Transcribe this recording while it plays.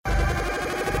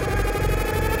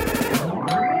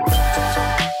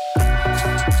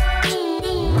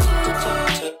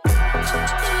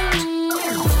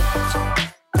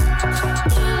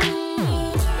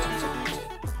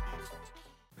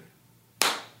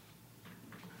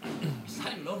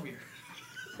over here.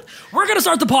 We're going to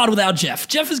start the pod without Jeff.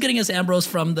 Jeff is getting us Ambrose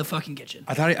from the fucking kitchen.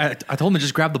 I thought I told him to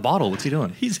just grab the bottle. What's he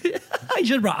doing? He should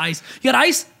have brought ice. You got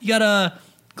ice? You got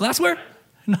glassware?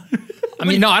 I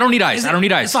mean, no, I don't need ice. I don't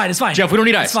need ice. It's fine. Jeff, we don't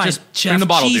need ice. Fine. Just Jeff, bring the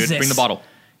bottle, Jesus. dude. Bring the bottle.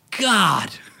 God.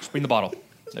 Just bring the bottle.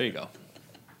 There you go.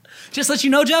 Just let you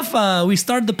know, Jeff, we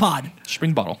started the pod. Just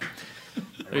bring the bottle.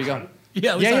 There you go.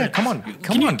 Yeah. Come on.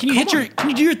 Can you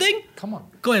do your thing? Come on.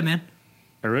 Go ahead, man.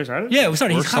 Are we really started? Yeah, we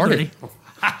started. He's started.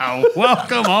 Wow.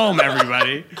 Welcome home,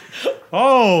 everybody.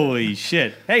 Holy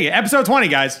shit. Hey, episode 20,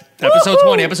 guys. Episode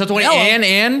 20. Hello.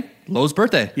 And Lowe's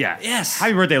birthday. Yeah. Yes.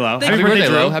 Happy birthday, Lo. Thank Happy birthday,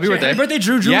 Drew. Lo. Happy birthday. Happy birthday,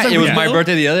 Drew. Drew Yeah, was it was like, my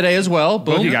birthday the other day as well.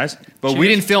 Boom. Both you guys. But we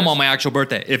didn't film on my actual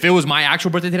birthday. If it was my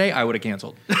actual birthday today, I would have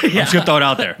canceled. I'm just going to throw it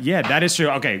out there. Yeah, that is true.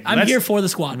 Okay. I'm here for the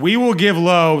squad. We will give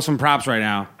Lo some props right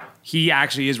now. He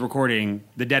actually is recording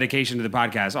the dedication to the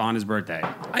podcast on his birthday.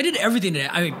 I did everything today.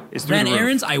 I It's through ran the roof.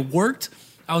 errands. I worked.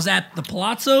 I was at the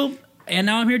Palazzo. And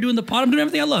now I'm here doing the pod. I'm doing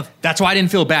everything I love. That's why I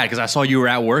didn't feel bad, because I saw you were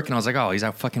at work, and I was like, oh, he's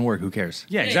at fucking work. Who cares?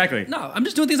 Yeah, exactly. No, I'm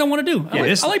just doing things I want to do.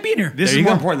 I like being here. This There is you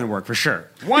more go. important than work, for sure.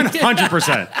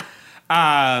 100%.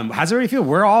 How's everybody feel?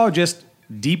 We're all just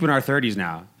deep in our 30s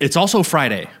now. It's also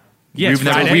Friday. Yeah, it's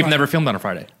Friday. We've never filmed on a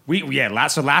Friday.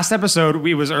 Last episode,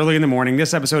 we was early in the morning.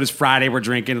 This episode is Friday. We're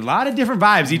drinking a lot of different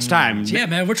vibes each time. Yeah,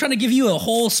 man. We're trying to give you a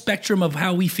whole spectrum of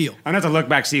how we feel. I'm going to have to look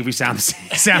back, see if we sound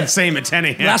the same at 10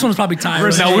 a.m. The last one was probably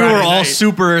tired. No, we were Friday all night.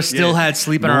 super, still had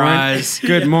sleep in our Morning. eyes.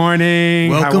 Good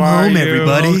morning. Welcome How are home, you?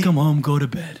 everybody. Come home, go to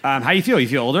bed. How you feel? You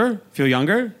feel older? Feel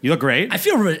younger? You look great. I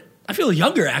feel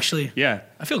younger, actually. Yeah.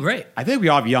 I feel great. I think we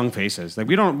all have young faces. Like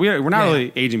we're not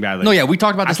really aging badly. No, yeah, we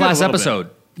talked about this I feel a last little bit. episode.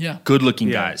 Yeah. Good-looking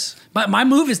Yeah. guys. But my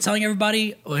move is telling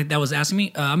everybody that was asking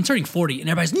me, I'm turning 40. And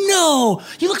everybody's, no,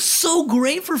 you look so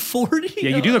great for 40.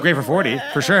 Yeah, you do look great for 40,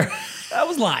 for sure. I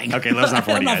was lying. Okay, let's not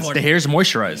 40, I'm not guys. 40. The hair's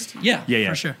moisturized. Yeah, Yeah.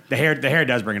 for sure. The hair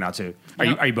does bring it out too. Are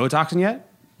Yep. you Botoxing yet?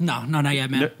 No, not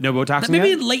yet, man. No Botoxing Maybe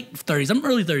yet? in late 30s. I'm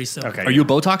early 30s still. Okay. Are you a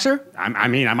Botoxer? I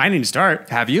mean, I might need to start.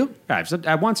 Have you? I've said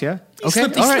at once, yeah. He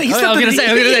slipped- he all right. slipped- he I was slipped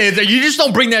gonna it. say, you just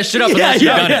don't bring that shit up unless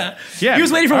you've done it. Yeah. He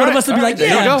was waiting for one of us to be like, There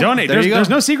yeah. you go. Donate. There you go. There's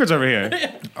no secrets over here.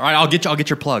 All right, I'll get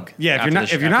your plug. Yeah, if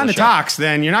after you're not in the show. talks,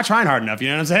 then you're not trying hard enough. You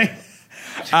know what I'm saying?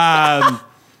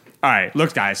 All right,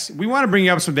 look, guys, we want to bring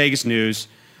you up some Vegas news.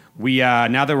 We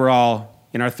now that we're all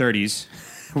in our 30s,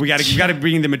 we got to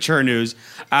bring you the mature news.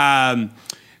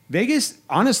 Vegas,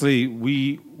 honestly,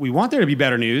 we want there to be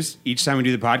better news each time we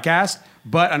do the podcast,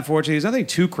 but unfortunately, there's nothing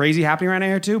too crazy happening right now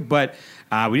here too. But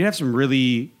we did have some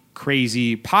really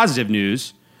crazy positive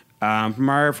news from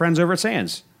our friends over at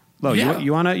Sands. Lo, Yeah.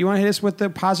 you want to hit us with the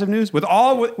positive news with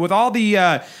all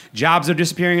the jobs that are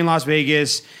disappearing in Las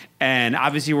Vegas, and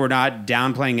obviously we're not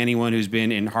downplaying anyone who's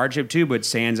been in hardship too, but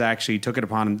Sands actually took it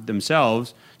upon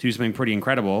themselves to do something pretty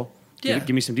incredible. Yeah.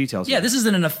 Give me some details. Yeah, this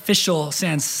isn't an official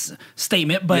Sands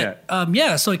statement, but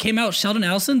so it came out. Sheldon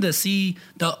Adelson,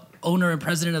 the owner and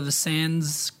president of the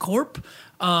Sands Corp,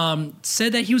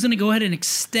 said that he was going to go ahead and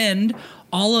extend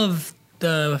all of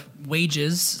the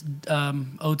wages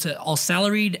owed to all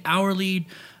salaried, hourly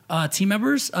team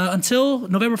members until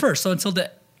November 1st. So until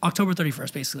the October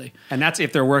 31st, basically. And that's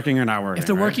if they're working or not working. If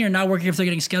they're right? working or not working, if they're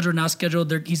getting scheduled or not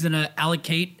scheduled, he's going to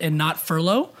allocate and not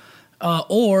furlough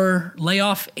or lay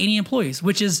off any employees,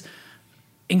 which is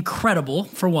incredible,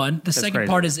 for one. The second crazy.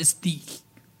 part is it's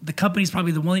the company's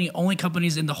probably the only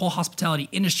companies in the whole hospitality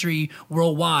industry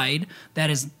worldwide that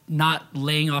is not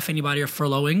laying off anybody or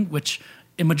furloughing, which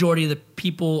a majority of the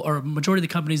people or majority of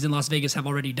the companies in Las Vegas have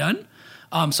already done.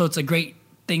 So it's a great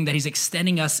thing that he's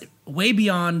extending us way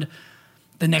beyond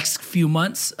the next few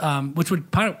months, which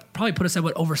would probably put us at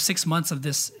over 6 months of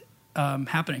this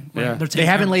happening. Yeah. They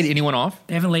haven't laid anyone off?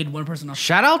 They haven't laid one person off.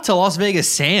 Shout out to Las Vegas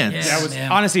Sands. Yeah. That was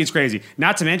Man. honestly, it's crazy.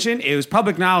 Not to mention, it was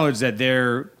public knowledge that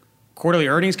their quarterly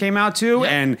earnings came out too,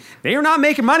 and they are not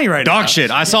making money right now. Dog shit.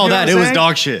 I saw You know that. what It I'm was saying?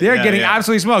 dog shit. They're Yeah, getting yeah.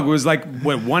 absolutely smoked. It was like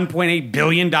what $1.8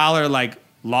 billion like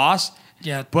loss.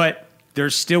 Yeah. But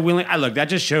they're still willing. Look, that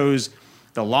just shows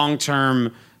the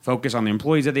long-term focus on the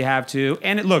employees that they have too.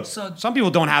 And it looks, some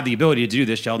people don't have the ability to do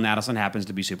this. Sheldon Adelson happens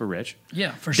to be super rich.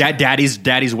 Yeah, for sure.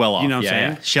 Daddy's well off. You know what I'm yeah,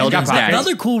 saying? yeah. Sheldon's He's got daddy. The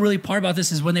other cool really part about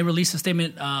this is when they released a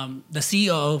statement, the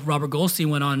CEO, Robert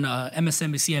Goldstein, went on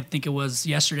MSNBC, I think it was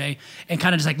yesterday, and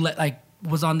kind of just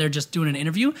was on there just doing an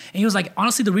interview. And he was like,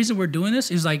 honestly, the reason we're doing this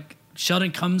is like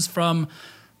Sheldon comes from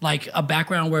like a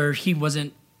background where he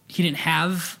didn't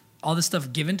have all this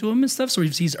stuff given to him and stuff. So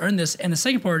he's earned this. And the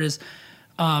second part is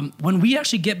when we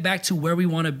actually get back to where we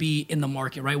want to be in the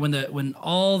market, right? When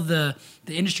all the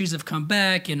industries have come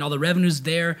back and all the revenue's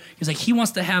there, he's like, he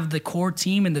wants to have the core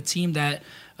team and the team that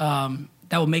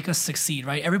that will make us succeed,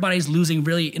 right? Everybody's losing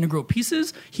really integral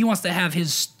pieces. He wants to have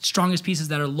his strongest pieces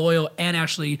that are loyal and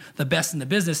actually the best in the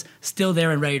business still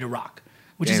there and ready to rock,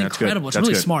 which is incredible. It's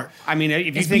really smart. I mean,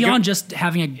 if you it's think beyond just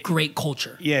having a great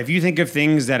culture. Yeah, if you think of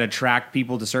things that attract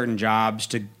people to certain jobs,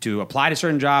 to apply to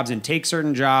certain jobs and take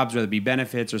certain jobs, whether it be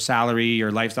benefits or salary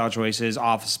or lifestyle choices,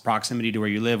 office proximity to where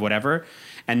you live, whatever,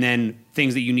 and then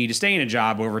things that you need to stay in a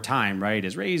job over time, right,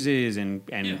 as raises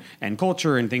and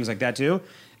culture and things like that too.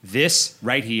 This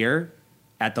right here,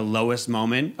 at the lowest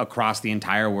moment across the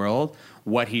entire world,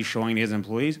 what he's showing to his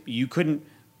employees,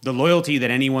 the loyalty that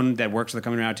anyone that works for the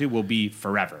company now too will be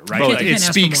forever, right? Bro, it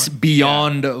speaks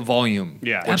beyond volume.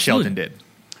 Yeah, what Sheldon did.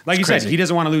 Like you said, he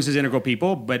doesn't want to lose his integral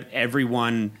people, but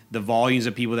everyone, the volumes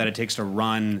of people that it takes to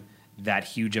run that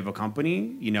huge of a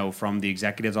company, from the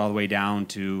executives all the way down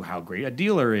to how great a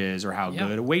dealer is or how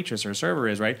good a waitress or server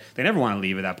is, right? They never want to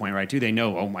leave at that point, right? Too. They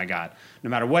know, oh my God, no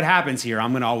matter what happens here,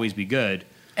 I'm going to always be good.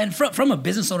 And from a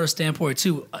business owner standpoint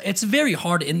too, it's very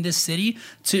hard in this city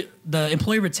the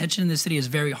employee retention in this city is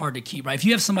very hard to keep, right? If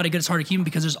you have somebody good, it's hard to keep them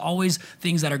because there's always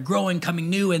things that are growing, coming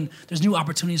new, and there's new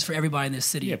opportunities for everybody in this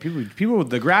city. Yeah, people,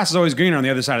 the grass is always greener on the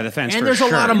other side of the fence. And there's a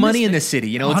lot of money in this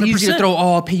city. It's easy to throw,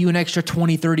 I'll pay you an extra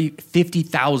 20, 30,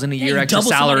 50,000 a year extra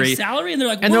salary. And they're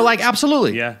like, they're like,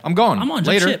 absolutely. Yeah. I'm going. I'm on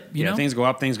later. Ship, you know? Things go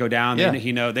up, things go down. Yeah.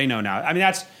 They know now. I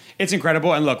mean, it's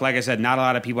incredible. And look, like I said, not a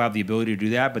lot of people have the ability to do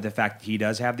that, but the fact that he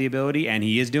does have the ability and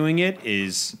he is doing it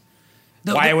is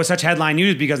why it was such headline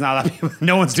news, because not a lot of people,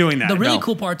 no one's doing that. The really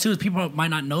cool part too is people might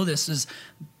not know this is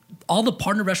all the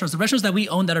partner restaurants, the restaurants that we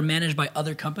own that are managed by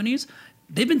other companies,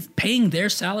 they've been paying their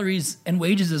salaries and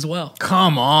wages as well.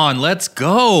 Come on, let's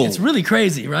go. It's really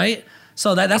crazy, right?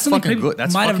 So that's something people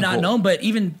might have not known, but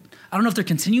even I don't know if they're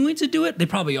continuing to do it. They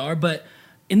probably are, but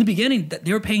in the beginning,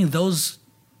 they were paying those.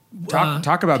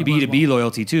 Talk about B2B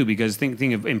loyalty too, because think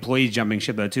of employees jumping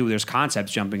ship though too. There's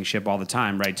concepts jumping ship all the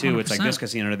time, right? Too. 100%. It's like this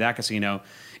casino to that casino.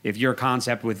 If you're a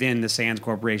concept within the Sands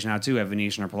Corporation now too, at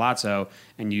Venetian or Palazzo,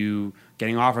 and you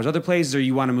getting offers other places, or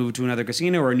you want to move to another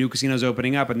casino, or a new casino's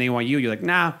opening up and they want you're like,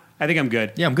 nah, I think I'm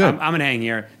good. Yeah, I'm good. I'm gonna hang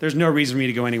here. There's no reason for me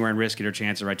to go anywhere and risk it or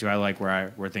chance it, right? Too. I like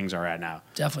where things are at now.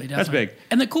 Definitely. That's big.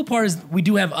 And the cool part is we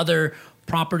do have other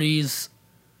properties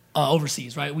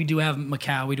overseas, right? We do have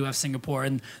Macau, we do have Singapore,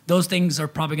 and those things are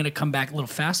probably going to come back a little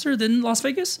faster than Las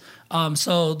Vegas.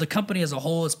 So the company as a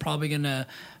whole is probably going to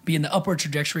be in the upward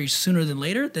trajectory sooner than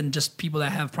later than just people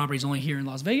that have properties only here in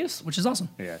Las Vegas, which is awesome.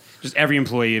 Yeah, just every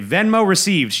employee. Venmo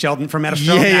received, Sheldon from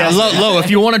Edison. Yeah. Lo,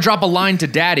 if you want to drop a line to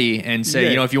Daddy and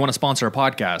say, if you want to sponsor a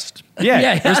podcast.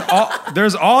 Yeah.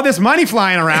 There's all this money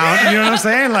flying around. You know what I'm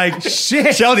saying? Like,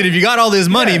 shit. Sheldon, if you got all this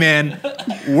money, man,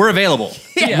 we're available.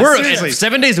 Seriously.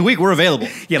 7 days a week, we're available.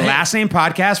 Yeah, last name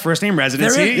podcast, first name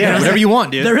residency. Whatever you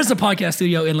want, dude. There is a podcast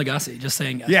studio in Legacy, just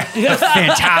saying. Guys. Yeah,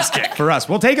 fantastic. For us.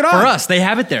 We'll take it on. For us, they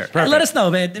have it there. Let us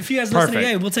know, man. If you guys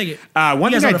listen, we'll take it.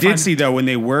 One thing I did see, though, when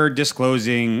they were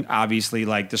disclosing, obviously,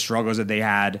 like the struggles that they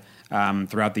had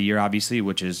throughout the year, obviously,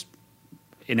 which is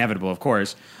inevitable, of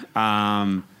course.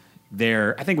 I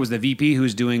think it was the VP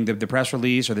who's doing the press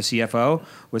release, or the CFO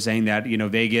was saying that,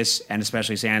 Vegas and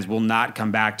especially Sands will not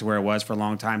come back to where it was for a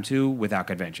long time too without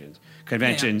conventions.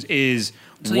 Conventions is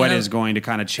what is going to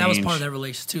kind of change. That was part of that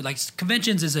relation too. Like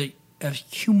conventions is a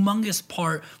humongous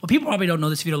part. Well, people probably don't know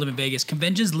this if you don't live in Vegas.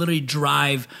 Conventions literally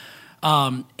drive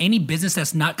any business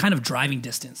that's not kind of driving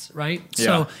distance, right? Yeah.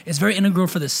 So it's very integral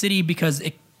for the city because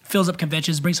it fills up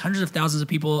conventions, brings hundreds of thousands of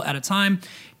people at a time,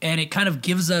 and it kind of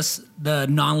gives us the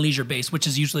non-leisure base, which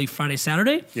is usually Friday,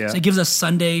 Saturday. Yeah. So it gives us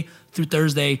Sunday through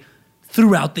Thursday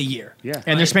throughout the year. Yeah.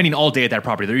 And they're spending all day at that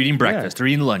property. They're eating breakfast, they're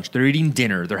eating lunch, they're eating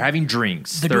dinner, they're having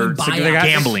drinks, they're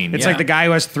gambling. It's like the guy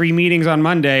who has 3 meetings on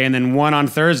Monday and then 1 on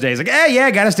Thursday. He's like,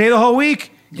 hey, got to stay the whole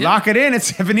week. Yeah. Lock it in.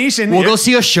 It's Venetian. We'll go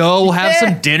see a show. We'll have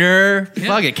some dinner.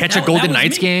 Fuck it. Catch a Golden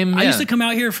Knights game. I used to come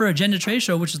out here for Agenda Trade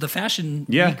Show, which is the fashion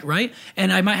week, right?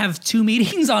 And I might have 2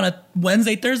 meetings on a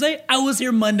Wednesday, Thursday. I was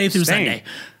here Monday through Sunday.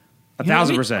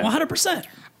 1,000%. 100%.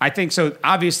 I think so.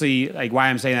 Obviously, like why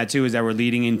I'm saying that too is that we're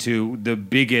leading into the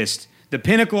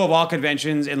pinnacle of all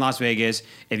conventions in Las Vegas.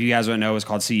 If you guys don't know, it's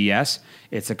called CES.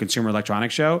 It's a Consumer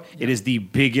Electronics Show. It is the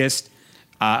biggest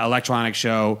electronic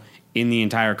show in the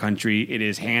entire country. It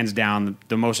is hands down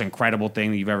the most incredible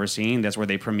thing that you've ever seen. That's where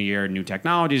they premiere new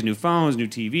technologies, new phones, new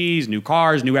TVs, new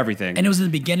cars, new everything. And it was in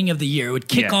the beginning of the year. It would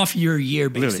kick off your year,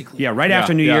 basically. Yeah, right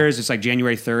after New Year's. It's like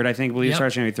January 3rd, I think. I believe it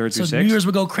starts January 3rd through 6th. So New Year's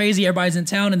would go crazy. Everybody's in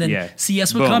town. And then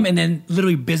CS would come. And then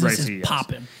literally business is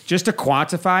popping. Just to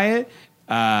quantify it,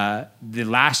 the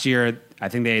last year, I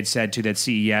think they had said, too, that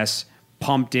CES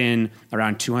pumped in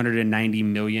around $290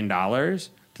 million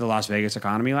to the Las Vegas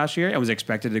economy last year and was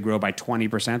expected to grow by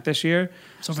 20% this year.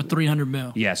 So for $300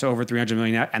 million. Yeah, so over $300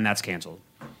 million, and that's canceled.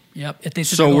 Yep. If they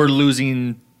So we're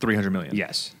losing $300 million.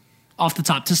 Yes. Off the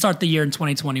top to start the year in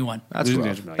 2021. That's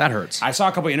rough. That hurts. I saw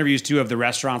a couple of interviews too of the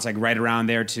restaurants like right around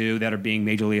there too that are being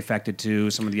majorly affected too.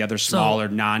 Some of the other smaller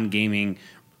non-gaming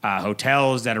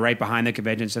hotels that are right behind the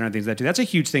convention center and things like that too. That's a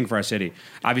huge thing for our city.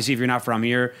 Obviously, if you're not from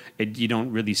here, you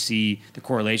don't really see the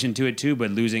correlation to it too. But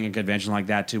losing a convention like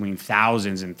that too, I mean,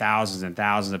 thousands and thousands and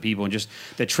thousands of people, and just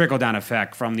the trickle down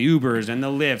effect from the Ubers and the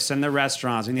Lyfts and the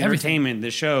restaurants and the entertainment, the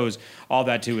shows, all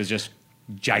that too is just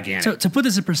gigantic. To put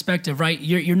this in perspective, right?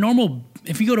 Your normal,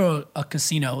 if you go to a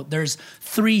casino, there's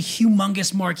 3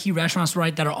 humongous marquee restaurants,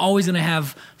 right, that are always going to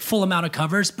have full amount of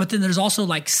covers. But then there's also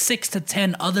like 6 to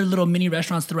 10 other little mini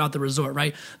restaurants throughout the resort,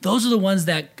 right? Those are the ones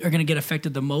that are going to get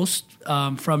affected the most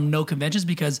from no conventions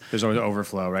because there's always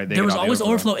overflow, right? There was always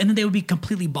overflow, and then they would be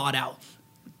completely bought out.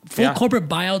 Full corporate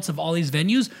buyouts of all these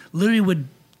venues literally would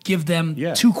give them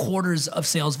 2 quarters of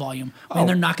sales volume, and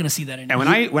they're not going to see that anymore.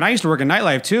 And when I used to work in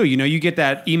nightlife too, you get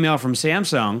that email from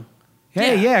Samsung.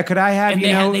 Hey, could I have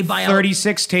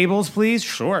 36 tables, please?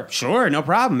 Sure, no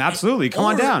problem, absolutely. Come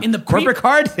on down. In the corporate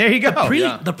card, there you go.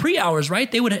 The pre-hours,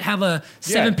 right? They would have a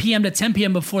 7 p.m. to 10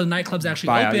 p.m. before the nightclubs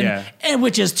actually open, and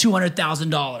which is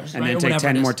 $200,000, and then take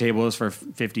 10 more tables for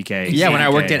 $50K. Yeah, when I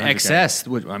worked at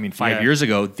XS, 5 years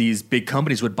ago, these big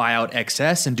companies would buy out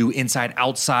XS and do inside,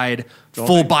 outside,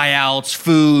 full buyouts,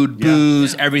 food,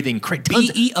 booze, everything.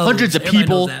 Hundreds of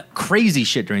people, crazy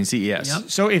shit during CES. Yep.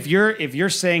 So if you're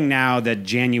saying now that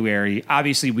January,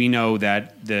 obviously we know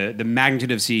that the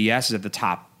magnitude of CES is at the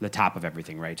top of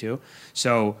everything, right? Too.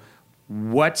 So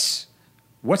what's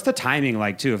the timing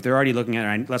like too? If they're already looking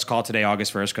at it, let's call today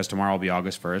August 1st because tomorrow will be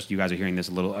August 1st. You guys are hearing this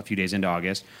a few days into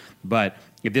August, but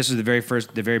if this is the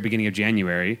very beginning of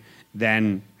January,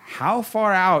 then how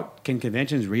far out can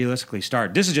conventions realistically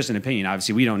start? This is just an opinion.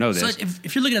 Obviously, we don't know this. So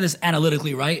if you're looking at this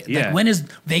analytically, right? Yeah. Like when is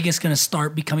Vegas going to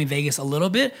start becoming Vegas a little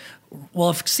bit? Well,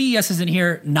 if CES isn't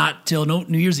here, not till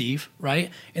New Year's Eve,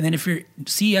 right? And then if your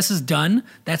CES is done,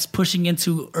 that's pushing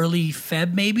into early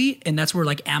Feb maybe, and that's where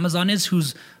like Amazon is,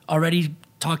 who's already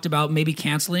talked about maybe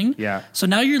canceling. Yeah. So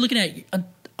now you're looking at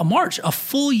a March, a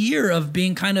full year of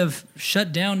being kind of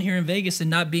shut down here in Vegas and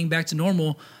not being back to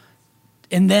normal.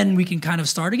 And then we can kind of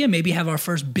start again, maybe have our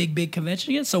first big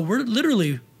convention again. So we're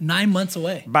literally 9 months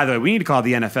away. By the way, we need to call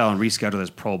the NFL and reschedule this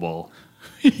Pro Bowl.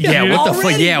 What the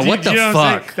fuck? Yeah, what the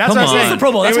fuck? That's come on. That's the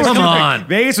Pro Bowl. Come on.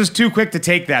 Vegas was too quick to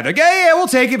take that. Like, yeah, we'll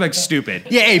take it. Like, stupid.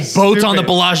 Yeah, hey, boats on the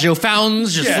Bellagio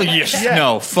fountains.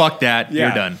 No, fuck that.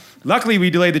 You're done. Luckily, we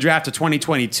delayed the draft to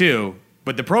 2022.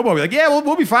 But the Pro Bowl, we're like,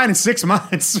 we'll be fine in 6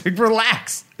 months.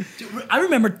 Relax. Dude, I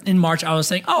remember in March, I was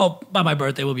saying, by my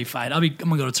birthday, we'll be fine. I'm going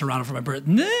to go to Toronto for my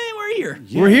birthday. Nah, we're here.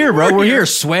 We're here, bro. We're here.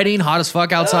 Sweating, hot as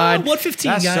fuck outside.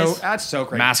 1:15, guys. That's so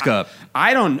crazy. Mask up.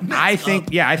 I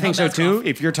think so too. Off.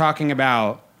 If you're talking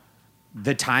about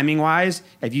the timing wise,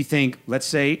 if you think, let's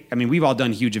say, we've all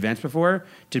done huge events before.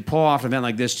 To pull off an event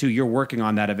like this too, you're working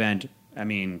on that event,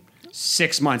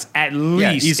 6 months at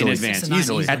least in advance.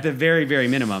 Easily. At the very, very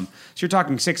minimum. So you're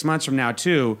talking 6 months from now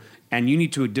too, and you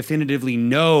need to definitively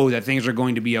know that things are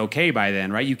going to be okay by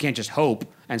then, right? You can't just hope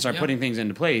and start putting things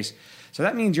into place. So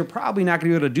that means you're probably not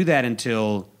going to be able to do that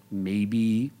until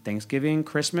maybe Thanksgiving,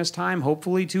 Christmas time,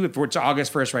 hopefully too. If it's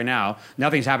August 1st right now,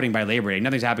 nothing's happening by Labor Day.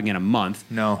 Nothing's happening in a month.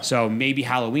 No. So maybe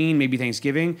Halloween, maybe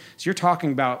Thanksgiving. So you're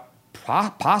talking about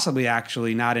possibly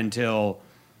actually not until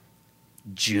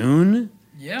June,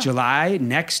 July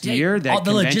next year that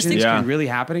the conventions can really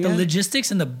happen again. The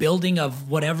logistics and the building of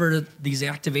whatever these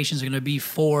activations are going to be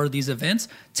for these events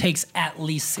takes at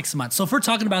least 6 months. So if we're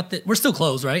talking about we're still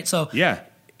closed, right? So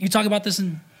you talk about this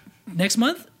in next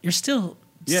month, you're still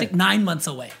 9 months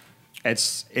away.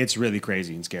 It's really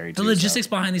crazy and scary. The logistics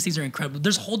behind these things are incredible.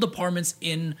 There's whole departments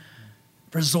in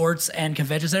resorts and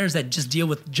convention centers that just deal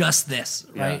with just this,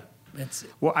 right?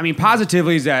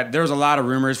 Positively is that there was a lot of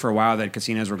rumors for a while that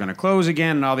casinos were going to close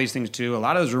again and all these things too. A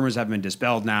lot of those rumors have been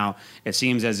dispelled now. It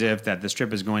seems as if that the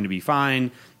Strip is going to be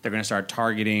fine. They're going to start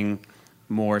targeting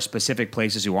more specific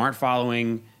places who aren't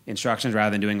following instructions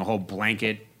rather than doing a whole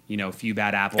blanket, few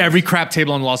bad apples. Every crap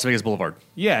table on Las Vegas Boulevard.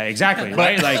 Yeah, exactly.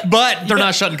 Right? But they're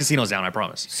not shutting casinos down, I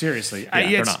promise. Seriously.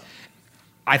 They're not.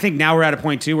 I think now we're at a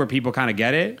point too where people kind of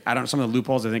get it. Some of the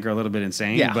loopholes I think are a little bit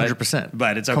insane. Yeah, 100%.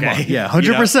 But it's okay. Come on. Yeah,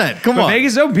 100%. Come on.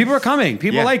 Vegas is open. People are coming.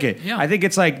 People like it. Yeah. I think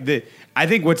it's like I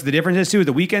think what's the difference is too,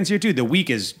 the weekends here too, the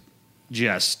week is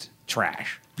just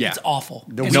trash. Yeah. It's awful.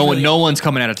 No one's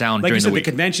coming out of town Like during you said, the week.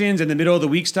 the conventions in the middle of the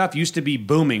week stuff used to be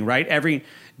booming, right?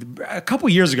 A couple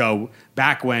years ago,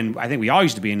 back when I think we all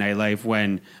used to be in nightlife,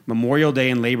 when Memorial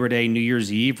Day and Labor Day, New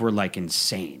Year's Eve were like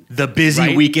insane. The busy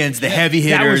right? weekends, the heavy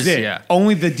hitters. That was it. Yeah.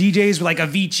 Only the DJs were like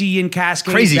Avicii and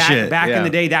Cascade. Crazy shit. Back in Yeah. the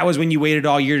day, that was when you waited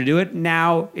all year to do it.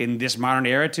 Now, in this modern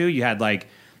era too, you had like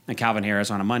Calvin Harris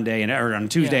on a Monday or on a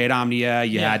Tuesday at Omnia.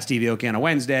 You had Stevie Aoki on a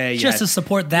Wednesday. Just to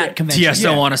support that convention.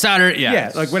 TSO on a Saturday. Yeah,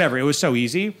 like whatever. It was so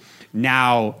easy.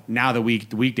 Now the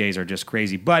weekdays are just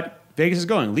crazy. But Vegas is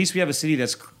going. At least we have a city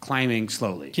that's climbing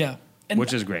slowly. Yeah.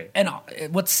 Which is great. And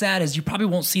what's sad is you probably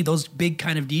won't see those big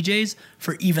kind of DJs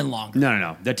for even longer.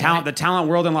 No. The talent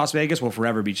world in Las Vegas will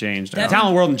forever be changed. The That-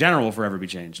 talent world in general will forever be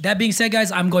changed. That being said,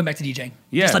 guys, I'm going back to DJing.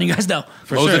 Yeah. Just letting you guys know.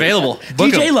 Lowe's sure. available.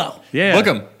 Book DJ 'em. Low. Yeah. Book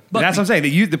 'em. That's what I'm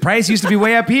saying. The price used to be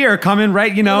way up here, coming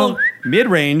right,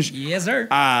 mid-range. Yes, sir.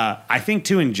 I think,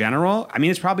 too, in general, I mean,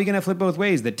 it's probably going to flip both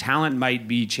ways. The talent might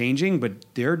be changing,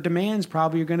 but their demands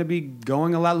probably are going to be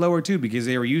going a lot lower, too, because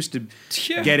they were used to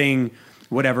getting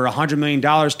whatever, $100 million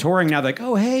touring. Now they're like,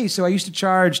 oh, hey, so I used to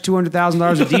charge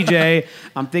 $200,000 a DJ.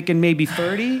 I'm thinking maybe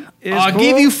 30 is I'll cool.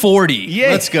 give you 40.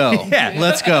 Yeah. Let's go. Yeah.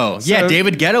 Let's go. So- Yeah,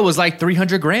 David Guetta was like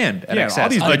 $300,000 at Yeah, Excess. all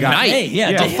these a big guys. night. Hey, yeah,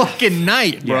 A fucking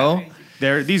night, bro.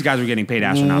 These guys were getting paid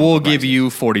astronomical. We'll give you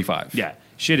 45. Yeah,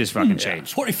 shit is fucking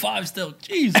changed. 45 still.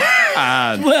 Jeez.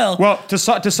 Well, To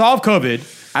solve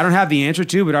COVID, I don't have the answer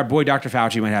to, but our boy Dr.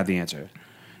 Fauci might have the answer.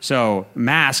 So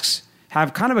masks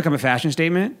have kind of become a fashion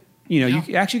statement. You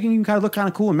Yeah. you can kind of look kind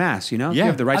of cool in masks. You know, If you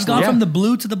have the right. I've gone from the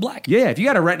blue to the black. Yeah, if you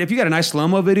got a nice slow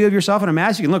mo video of yourself in a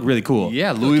mask, you can look really cool.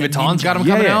 Yeah, Louis Vuitton's got them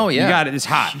yeah, coming yeah. out. Yeah. You got it. It's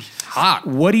hot. Hot.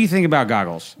 What do you think about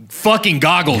goggles? Fucking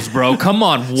goggles, bro. Come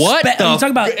on. What Spe- the?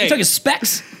 you talking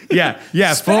specs? Yeah,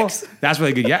 Specs? full. That's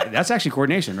really good. Yeah, that's actually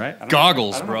coordination, right? I don't know.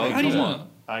 Goggles, bro. How do you Come know? on.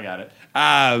 I got it.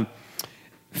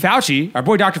 Fauci, our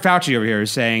boy Dr. Fauci over here,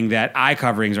 is saying that eye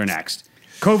coverings are next.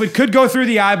 COVID could go through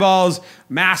the eyeballs.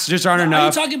 Masks just aren't Are you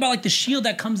enough. talking about like the shield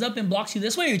that comes up and blocks you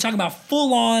this way? Or are you talking about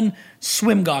full on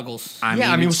swim goggles?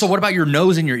 Yeah, I mean, so what about your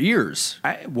nose and your ears?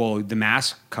 Well, the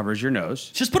mask covers your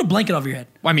nose. Just put a blanket over your head.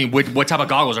 I mean, what type of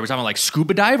goggles? Are we talking about like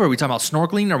scuba dive? Are we talking about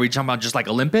snorkeling? Are we talking about just like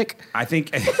Olympic? I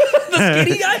think. The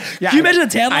skinny guy? Yeah, Can you imagine the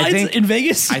tan I lines think- in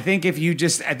Vegas? I think you're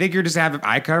just having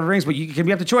eye coverings, but you can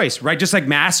be up to choice, right? Just like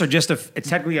masks are just it's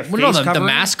technically a face Well, no, the covering.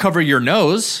 mask cover your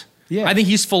nose. Yeah. I think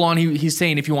he's full on. He's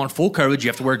saying if you want full coverage, you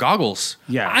have to wear goggles.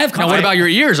 Yeah. I have Now, what about your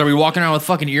ears? Are we walking around with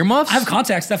fucking earmuffs? I have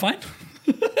contacts. Is that fine?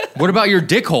 What about your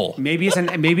dick hole? Maybe it's an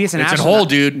It's a astronaut. hole,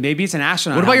 dude. Maybe it's an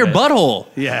astronaut. What about your helmet. butthole?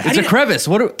 Yeah. It's a crevice.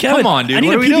 Come on, dude. I need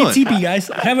What a are we doing? PPTP, guys.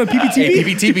 I have a PPTP. Hey,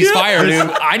 PPTP's fire, dude.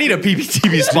 I need a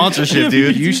PPTP sponsorship,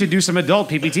 dude. You should do some adult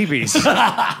PPTPs.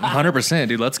 100%,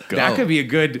 dude. Let's go. That could be a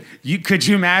good. Could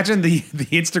you imagine the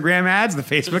Instagram ads, the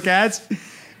Facebook ads?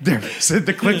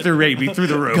 The click-through rate be through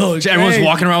the roof. Everyone's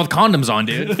walking around with condoms on,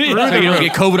 dude. So you don't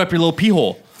get COVID up your little pee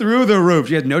hole. Through the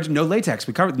roof. You had no latex.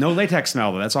 We covered no latex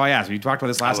smell, though. That's all I asked. We talked about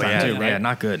this last time too, right? Yeah,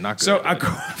 not good. Not good. So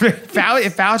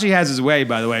if Fauci has his way,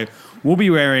 by the way, we'll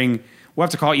have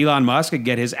to call Elon Musk and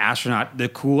get the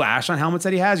cool astronaut helmets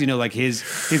that he has. Like his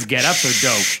get-ups are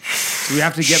dope. So we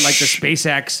have to get like the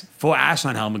SpaceX full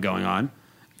astronaut helmet going on.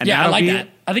 And Yeah, I that'll like be- that.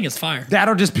 I think it's fire.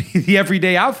 That'll just be the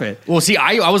everyday outfit. Well, see,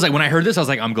 I was like, when I heard this, I was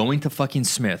like, I'm going to fucking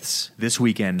Smith's this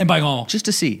weekend. And buy all. Just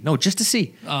to see. No, just to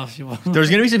see. Oh, There's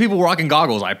going to be some people rocking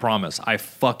goggles, I promise.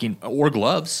 Or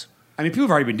gloves. I mean, people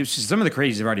have already been some of the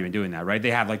crazies have already been doing that, right?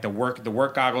 They have like the work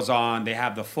goggles on. They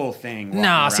have the full thing. walking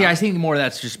Nah, see, around. I think more of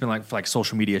that's just been like for like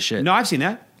social media shit. No, I've seen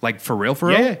that. Like for real?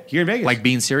 Yeah, here in Vegas. Like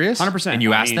being serious? 100%. And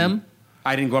you I asked mean, them?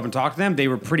 I didn't go up and talk to them. They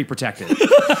were pretty protected. You know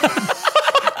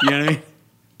what I mean?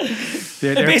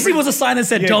 It basically was a sign that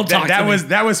said, "Don't talk to me."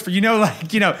 That was for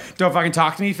don't fucking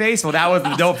talk to me face. Well, that was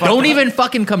the Don't even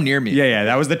fucking come near me. Yeah,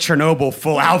 that was the Chernobyl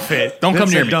full outfit. Don't come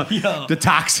near me. The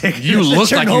toxic. You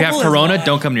look like you have Chernobyl is corona. wild.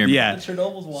 Don't come near me. Yeah.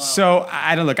 Chernobyl's wild. So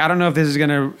I don't know if this is going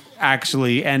to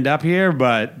actually end up here,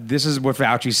 but this is what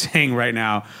Fauci's saying right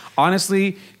now.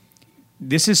 Honestly,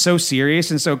 this is so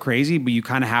serious and so crazy, but you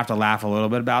kind of have to laugh a little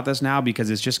bit about this now because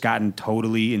it's just gotten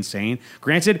totally insane.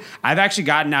 Granted, I've actually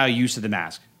gotten now used to the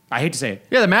mask. I hate to say it.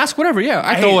 Yeah, the mask, whatever. Yeah,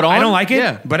 I hate throw it on. I don't like it,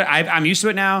 Yeah. but I'm used to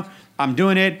it now. I'm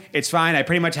doing it. It's fine. I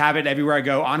pretty much have it everywhere I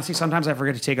go. Honestly, sometimes I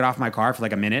forget to take it off my car for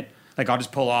like a minute. Like I'll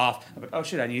just pull off. I'm like, oh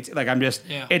shit, I need to. Like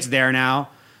it's there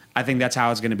now. I think that's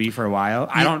how it's going to be for a while.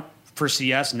 I don't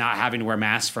foresee us not having to wear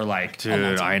masks for like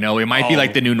Dude, I know. It might be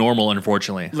like the new normal,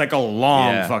 unfortunately. like a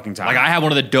long Yeah. fucking time. Like I have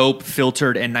one of the dope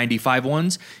filtered N95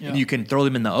 ones, and you can throw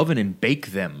them in the oven and bake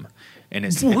them. And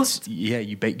it's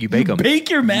you bake them. Bake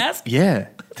your mask? Yeah,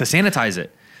 to sanitize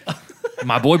it.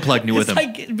 My boy plugged me with him.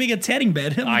 It's like being a tanning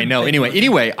bed. I know.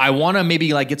 Anyway, I want to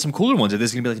maybe like get some cooler ones. If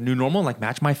this is gonna be like new normal, like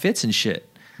match my fits and shit.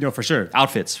 No, for sure.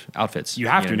 Outfits. You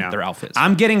have to now. They're outfits.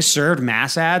 I'm getting served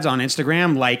mask ads on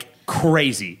Instagram like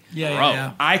crazy.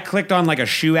 Yeah. I clicked on like a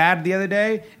shoe ad the other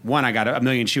day. One, I got a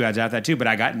million shoe ads after that too, but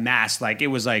I got masks. Like it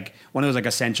was like one of those like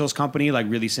essentials company, like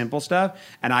really simple stuff.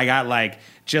 And I got like,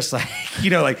 just like,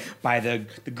 like buy the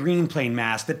green plain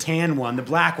mask, the tan one, the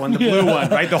black one, the blue one,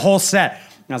 right? The whole set.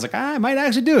 And I was like, I might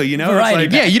actually do it, Variety.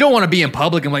 It's like, yeah, you don't want to be in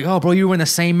public and like, oh, bro, you were wearing the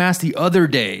same mask the other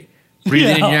day.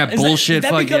 Breathing in that bullshit. If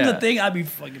that becomes a thing, I'd be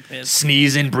fucking pissed.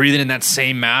 Sneezing, breathing in that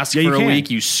same mask for a week,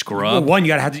 you scrub. Well, one,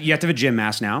 you have to have a gym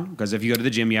mask now, because if you go to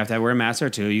the gym, you have to wear a mask there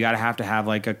too. You got to have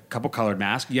like a couple colored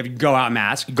masks. You have to go out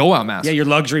mask. Yeah, your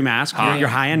luxury mask, your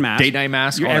high end mask, date night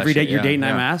mask, your everyday, your date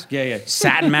night mask. Yeah.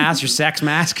 Satin mask, your sex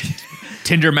mask.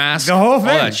 Tinder mask, the whole thing,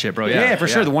 all that shit, bro. Yeah, for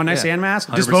sure. The one night stand mask,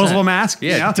 100%. Disposable mask.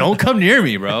 Yeah, don't come near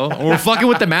me, bro. We're fucking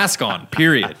with the mask on.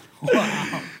 Period.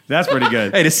 Wow. That's pretty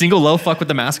good. Hey, does single low fuck with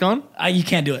the mask on? You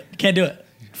can't do it. Can't do it.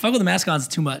 Fuck with the mask on is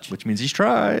too much. Which means he's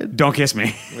tried. Don't kiss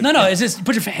me. No. It's just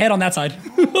put your head on that side.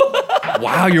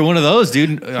 Wow, you're one of those,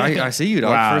 dude. I see you,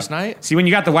 dog. Wow. First night. See, when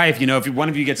you got the wife, if one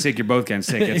of you gets sick, you're both getting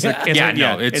sick. It's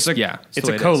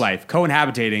a co-life,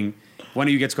 co-inhabitating. One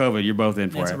of you gets COVID, you're both in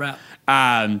for it. It's a wrap.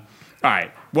 All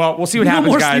right. Well, we'll see what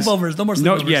happens, guys. No more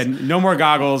sleepovers. No more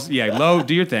goggles. Yeah, Low,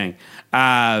 do your thing.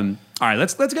 All right,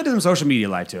 let's get to some social media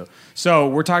life too. So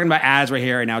we're talking about ads right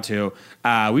here right now too.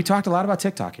 We talked a lot about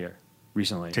TikTok here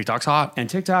recently. TikTok's hot, and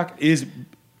TikTok is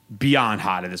beyond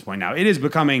hot at this point now. It is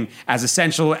becoming as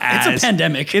essential as it's a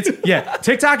pandemic.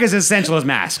 TikTok is as essential as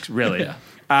masks, really.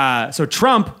 Yeah. So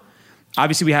Trump,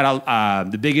 obviously, we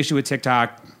had the big issue with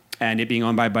TikTok and it being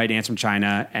owned by ByteDance from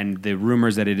China, and the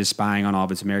rumors that it is spying on all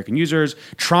of its American users.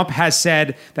 Trump has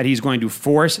said that he's going to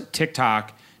force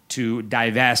TikTok to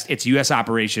divest its U.S.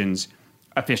 operations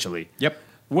officially. Yep.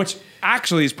 Which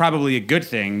actually is probably a good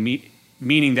thing,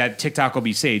 meaning that TikTok will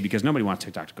be saved, because nobody wants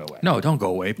TikTok to go away. No, don't go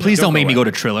away. Please don't make me go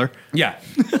to Triller. Yeah.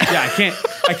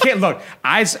 I can't look.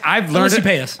 I've learned unless you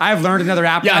pay us. I've learned another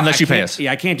app. Yeah, unless you pay us.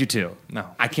 Yeah, I can't do two. No.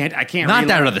 I can't Not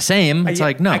that are the same. It's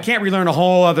like, no. I can't relearn a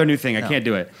whole other new thing. I can't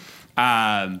do it.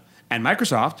 And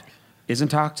Microsoft is in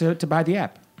talk to buy the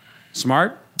app.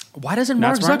 Smart. Why doesn't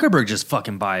Mark Zuckerberg just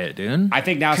fucking buy it, dude? I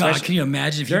think now, God, can you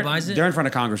imagine if he buys it? They're in front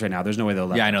of Congress right now. There's no way they'll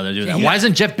let I know they're doing that. Why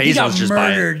doesn't Jeff Bezos just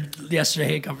buy it? He got murdered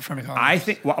yesterday in front of Congress.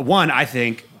 I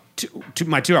think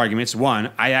my two arguments.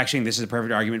 One, I actually think this is a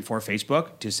perfect argument for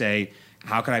Facebook to say,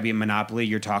 how could I be a monopoly?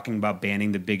 You're talking about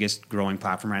banning the biggest growing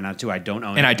platform right now, too. I don't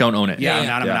own it. And I don't own it. Yeah, I'm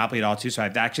not a monopoly at all, too. So I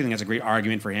actually think that's a great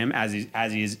argument for him as he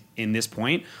is in this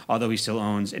point, although he still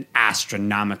owns an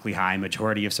astronomically high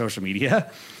majority of social media.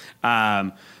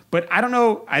 But I don't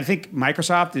know. I think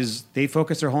Microsoft they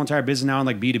focus their whole entire business now on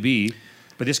like B2B,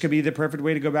 but this could be the perfect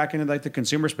way to go back into like the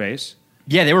consumer space.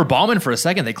 Yeah, they were bombing for a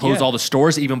second. They closed all the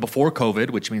stores even before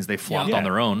COVID, which means they flopped on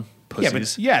their own.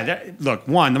 Pussies. Look,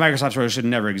 one, the Microsoft store should have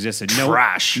never existed.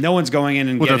 Trash. No one's going in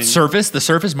and with getting... the Surface,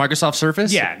 Microsoft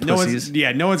Surface? Yeah, no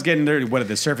one's getting there. What are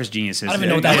the Surface geniuses? I don't even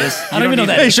know what that is. I don't even know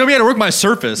that. Hey, show me how to work my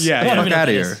Surface. Yeah, fuck out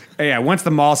of here. Yeah, once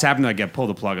the malls happen, they pull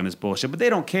the plug on this bullshit, but they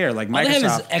don't care. Like Microsoft... All they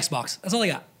have is Xbox. That's all they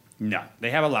got. No, they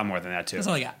have a lot more than that too. That's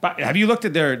all they got. But have you looked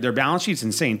at their balance sheet's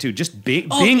insane too? Just Bing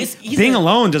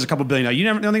alone does a couple billion. You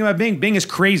never know anything about Bing. Bing is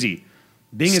crazy.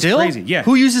 Bing is crazy. Yeah.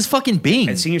 Who uses fucking Bing?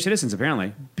 And senior citizens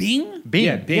apparently. Bing?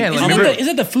 Yeah, Bing. Yeah, is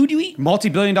it the food you eat?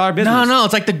 Multi-billion-dollar business. No,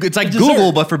 it's like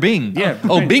Google but for Bing. Yeah.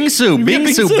 Oh, Bingsu.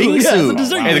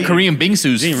 Yeah, hey, the Korean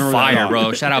Bingsu's fire,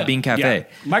 bro. Shout out Bing Cafe. Yeah.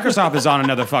 Microsoft is on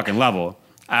another fucking level.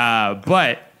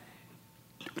 But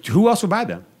who else would buy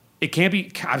them? It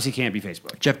obviously can't be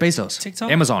Facebook. Jeff Bezos. TikTok?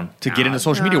 Amazon to get into the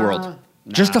social media world.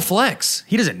 Just to flex.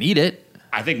 He doesn't need it.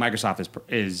 I think Microsoft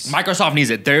is... Microsoft needs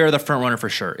it. They're the front runner for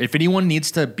sure. If anyone needs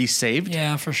to be saved...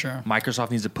 Yeah, for sure. Microsoft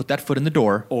needs to put that foot in the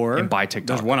door and buy TikTok.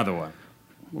 There's one other one.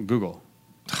 Google.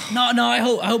 No, I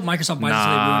hope Microsoft buys it so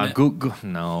they ruin it. Google,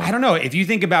 no. I don't know. If you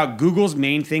think about Google's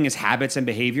main thing is habits and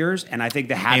behaviors, and I think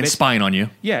the habits... And spying on you.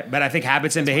 Yeah, but I think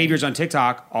habits and behaviors on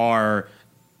TikTok are...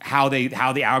 How the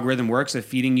algorithm works of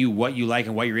feeding you what you like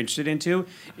and what you're interested into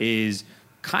is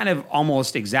kind of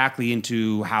almost exactly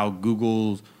into how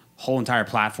Google's whole entire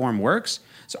platform works.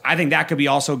 So I think that could be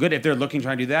also good. If they're looking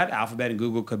trying to do that, Alphabet and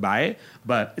Google could buy it.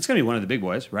 But it's going to be one of the big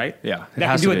boys, right? Yeah.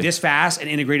 That can do it this fast and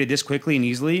integrate it this quickly and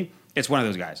easily. It's one of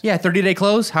those guys. Yeah, 30-day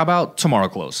close. How about tomorrow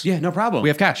close? Yeah, no problem. We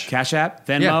have cash. Cash App,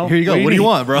 Venmo. Yeah, here you go. What do you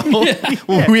want, bro?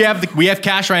 we have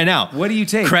cash right now. What do you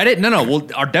take? Credit? No.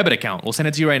 Our debit account. We'll send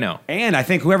it to you right now. And I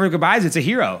think whoever buys it's a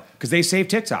hero because they saved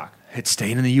TikTok. It's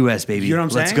staying in the U.S., baby. You know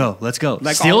what I'm saying? Let's go.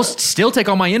 Like still take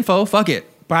all my info. Fuck it.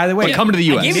 By the way, but come to the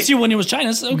U.S. I gave it to you when it was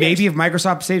China. So okay. Maybe if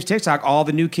Microsoft saves TikTok, all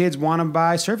the new kids want to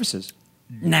buy Surfaces.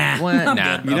 Nah.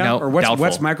 You know? Or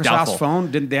what's Microsoft's Doubtful.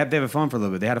 phone? Didn't they have a phone for a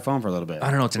little bit? They had a phone for a little bit.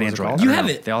 I don't know. It's an Android. You have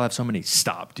it. They all have so many.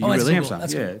 Stop. Do you it's really? Google.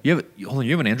 That's Yeah. cool. Hold on.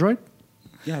 You have an Android?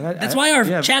 Yeah. That's why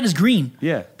our chat is green.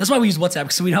 Yeah. That's why we use WhatsApp,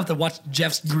 because we don't have to watch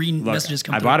Jeff's green messages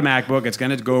come I through. bought a MacBook. It's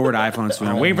going to go over to iPhone soon.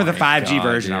 I'm waiting for the 5G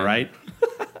version, dude. all right?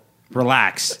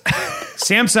 Relax.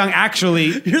 Samsung actually...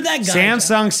 You're that guy.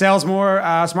 Samsung sells more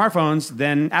smartphones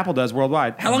than Apple does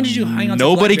worldwide. How long did you hang on to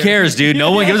Nobody BlackBerry? cares, dude.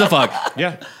 No one gives a fuck.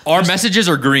 Yeah. Our messages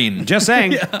are green. Just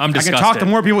saying. I'm I disgusted. can talk to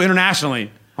more people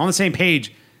internationally on the same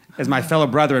page as my fellow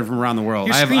brethren from around the world.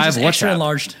 Your I have screen's just extra WhatsApp.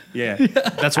 enlarged. Yeah.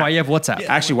 That's why you have WhatsApp.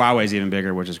 Actually, Huawei's even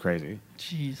bigger, which is crazy.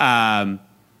 Jeez.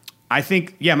 I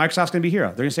think, Microsoft's going to be hero.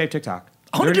 They're going to save TikTok.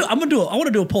 I want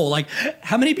to do a poll. Like,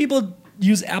 how many people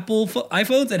use Apple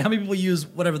iPhones and how many people use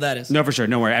whatever that is? No, for sure.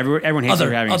 Don't worry. Everyone hates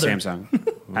Other. having a Samsung.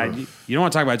 You don't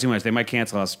want to talk about it too much. They might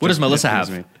cancel us. What does Melissa have?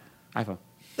 iPhone.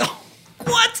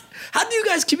 What? How do you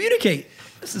guys communicate?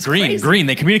 This is Green. crazy. Green.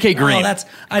 They communicate green. Oh,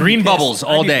 I'd green be bubbles pissed.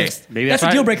 all I'd be day. pissed. That's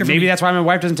a deal breaker for me. Maybe that's why my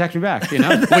wife doesn't text me back. You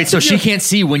know? Wait, so she can't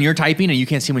see when you're typing and you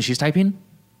can't see when she's typing?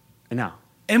 No.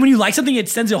 And when you like something, it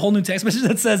sends you a whole new text message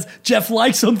that says, Jeff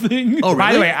likes something. Oh, really?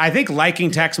 By the way, I think liking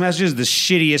text messages is the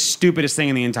shittiest, stupidest thing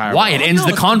in the entire Why? world. It ends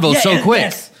the convo so quick.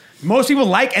 Yes. Most people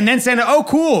like and then send it, oh,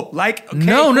 cool. Like, okay,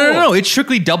 No. cool. It's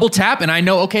strictly double tap, and I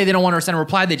know, okay, they don't want to send a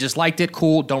reply. They just liked it.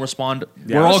 Cool. Don't respond.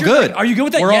 Yeah. We're all What's your good. thing? Are you good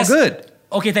with that? We're Yes. all good.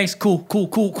 Okay, thanks. Cool.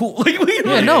 Like,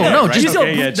 Yeah, no. right? Just,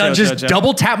 Okay, yeah, chill, just chill.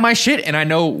 double tap my shit, and I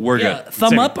know we're Yeah, good. thumb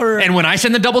Same. up or And when I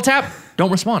send the double tap,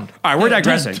 don't respond. All right, we're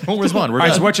digressing. Don't respond. We're All right,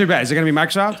 done. so what's your bet? Is it going to be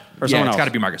Microsoft or Yeah, someone it's else? got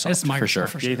to be Microsoft. It's Microsoft for sure.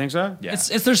 Yeah, you think so? Yeah.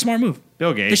 it's their smart move.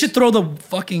 Bill Gates. They should throw the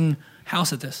fucking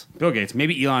house at this. Bill Gates.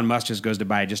 Maybe Elon Musk just goes to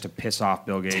buy it just to piss off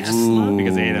Bill Gates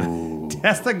because they hate him.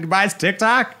 Tesla buys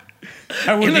TikTok?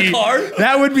 That would In the car?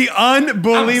 That would be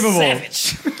unbelievable.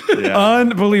 Savage.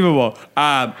 Unbelievable.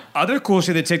 Other cool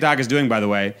shit that TikTok is doing, by the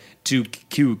way, to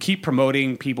keep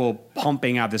promoting people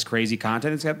pumping out this crazy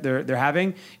content they're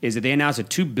having, is that they announced a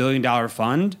 $2 billion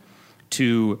fund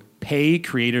to pay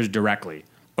creators directly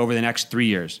over the next 3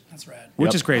 years. That's rad.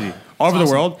 Which is crazy. All over the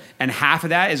awesome. world. And half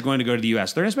of that is going to go to the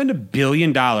U.S. They're going to spend $1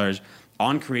 billion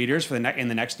on creators for in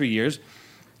the next 3 years.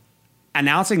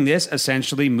 Announcing this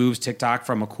essentially moves TikTok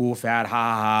from a cool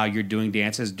fad, you're doing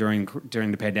dances during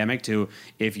the pandemic, to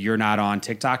if you're not on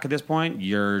TikTok at this point,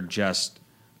 you're just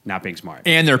not being smart.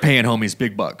 And they're paying homies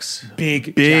big bucks.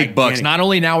 Big bucks. Not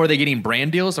only now are they getting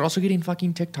brand deals, they're also getting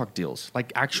fucking TikTok deals.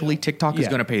 Like, actually, TikTok is Yeah.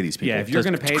 going to pay these people. Yeah, if you're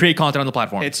going to pay, create content on the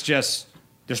platform. It's just,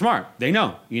 they're smart. They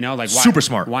know, like why, Super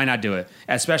smart. Why not do it?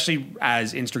 Especially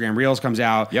as Instagram Reels comes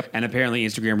out. Yep. And apparently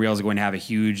Instagram Reels are going to have a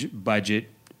huge budget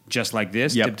just like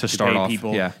this to start pay off,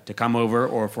 people yeah. to come over,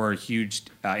 or for huge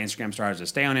Instagram stars to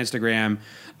stay on Instagram.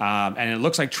 And it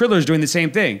looks like Triller's doing the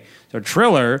same thing. So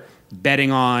Triller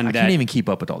betting on I that. can't even keep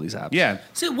up with all these apps. Yeah.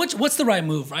 So what's the right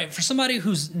move, right? For somebody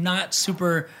who's not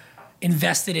super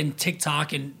invested in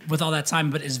TikTok and with all that time,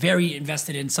 but is very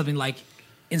invested in something like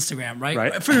Instagram, right?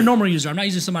 Right. For a normal user, I'm not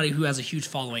using somebody who has a huge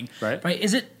following, Right.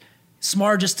 Is it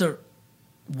smart just to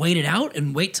wait it out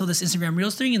and wait till this Instagram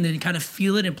Reels thing and then kind of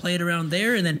feel it and play it around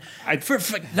there? And then for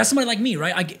that's somebody like me,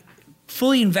 right? I get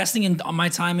fully investing in my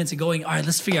time into going, all right,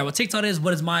 let's figure out what TikTok is.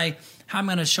 What is how I'm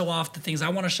going to show off the things I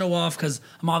want to show off, because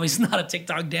I'm obviously not a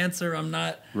TikTok dancer. I'm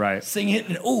not singing it.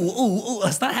 And ooh,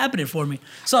 that's not happening for me.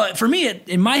 So for me,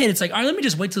 in my head, it's like, all right, let me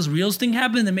just wait till this Reels thing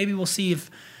happens, and then maybe we'll see if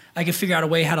I can figure out a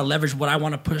way how to leverage what I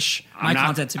want to push my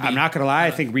content to be. I'm not going to lie.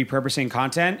 I think repurposing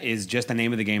content is just the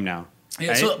name of the game now.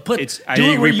 Yeah, so Big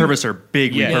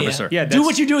repurposer. Yeah, do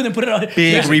what you do and then put it on.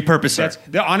 Big repurposer.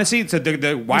 Honestly, so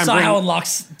the why I I'm saw bringing, how it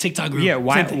unlocks TikTok group. yeah,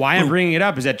 why Same thing. I'm Boom. bringing it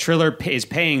up is that Triller is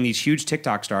paying these huge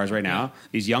TikTok stars right now,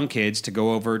 these young kids, to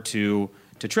go over to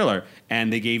Triller,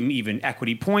 and they gave them even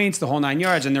equity points, the whole 9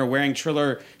 yards, and they're wearing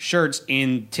Triller shirts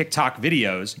in TikTok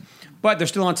videos, but they're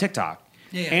still on TikTok.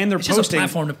 Yeah, and they're it's just a posting.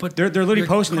 platform to put they're literally your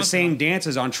posting the content same on.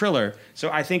 dances on Triller. So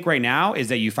I think right now is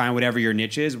that you find whatever your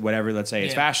niche is, whatever, let's say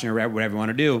it's fashion or whatever you want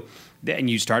to do, and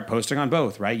you start posting on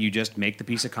both. Right? You just make the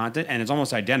piece of content, and it's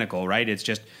almost identical. Right? It's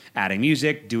just adding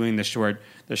music, doing the short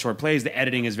plays. The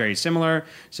editing is very similar.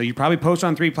 So you probably post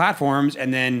on 3 platforms,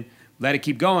 and then let it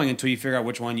keep going until you figure out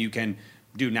which one you can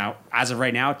do. Now, as of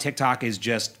right now, TikTok is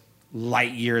just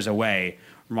light years away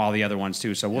from all the other ones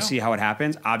too. So we'll see how it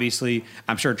happens. Obviously,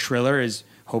 I'm sure Triller is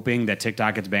hoping that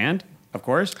TikTok gets banned. Of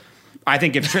course, I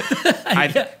think if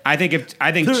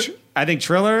I think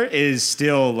Triller is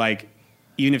still like,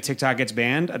 even if TikTok gets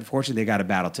banned, unfortunately they got to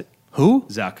battle Who?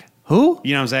 Zuck. Who?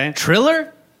 You know what I'm saying?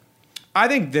 Triller? I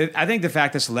think the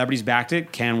fact that celebrities backed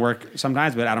it can work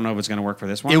sometimes, but I don't know if it's going to work for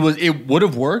this one. It would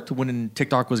have worked when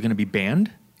TikTok was going to be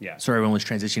banned. Yeah. So everyone was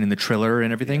transitioning the Triller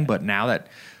and everything. But now that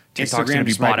TikTok's going to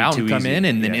be just might bought be out too and come easy. in,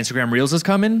 and then Yeah. Instagram Reels is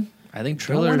coming, I think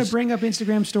don't want Trillers. to bring up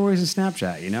Instagram stories and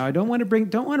Snapchat. You know, I don't want to bring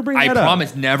I that up.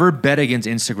 promise, never bet against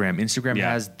Instagram. Instagram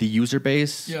Yeah. has the user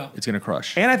base. Yeah. It's going to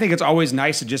crush. And I think it's always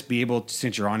nice to just be able,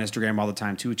 since you're on Instagram all the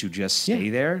time too, to just stay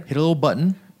there. Hit a little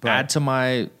button. But- add to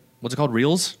my what's it called?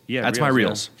 Reels. Yeah, Add to my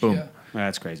Reels, Reels. Boom. Yeah.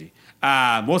 That's crazy.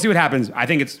 We'll see what happens. I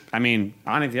think this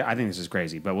is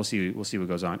crazy, but we'll see what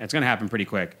goes on. It's going to happen pretty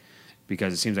quick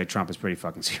because it seems like Trump is pretty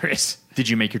fucking serious. Did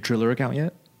you make your Triller account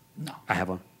yet? No. I have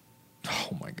one.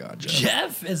 Oh my god, Jeff.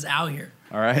 Jeff is out here.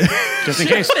 All right. Just in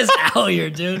case. Jeff is out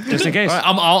here, dude. Just in case. All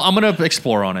right, I'm gonna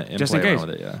explore on it and Just play in case. around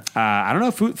with it. Yeah. I don't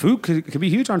know. Food could be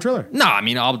huge on Triller. No, I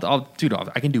mean, dude,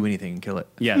 I can do anything and kill it.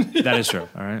 Yeah, that is true.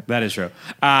 All right. That is true.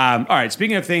 All right.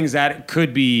 Speaking of things that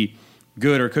could be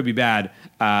good or could be bad,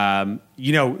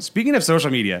 speaking of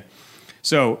social media,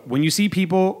 so when you see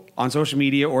people on social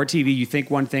media or TV, you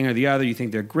think one thing or the other. You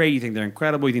think they're great. You think they're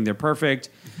incredible. You think they're perfect.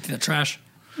 The trash.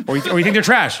 Or you think they're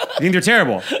trash. You think they're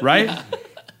terrible, right?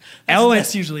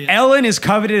 That's usually it. Ellen is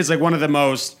coveted as like one of the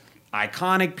most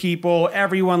iconic people.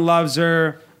 Everyone loves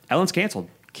her. Ellen's canceled.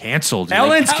 Canceled.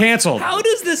 Ellen's canceled. How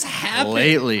does this happen?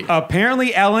 lately.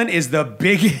 Apparently, Ellen is the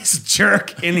biggest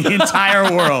jerk in the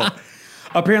entire world.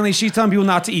 Apparently, she's telling people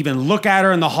not to even look at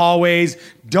her in the hallways.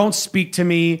 Don't speak to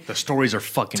me. The stories are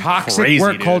fucking Toxic crazy,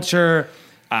 work dude. culture,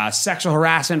 sexual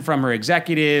harassment from her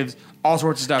executives, all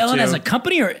sorts of stuff Ellen too. as a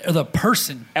company or the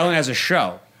person? Ellen as a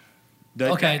show.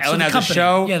 Okay, so Ellen the as company. a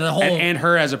show, Yeah, the whole- and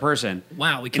her as a person.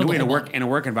 Wow, we killed the in a whole work model. in a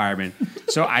work environment.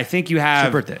 So I think you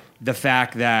have birthday. the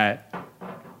fact that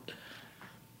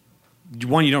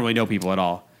one, you don't really know people at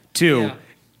all. Two,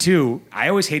 I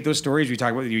always hate those stories you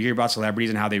talk about. You hear about celebrities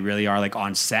and how they really are like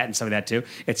on set and stuff like that too.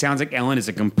 It sounds like Ellen is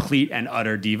a complete and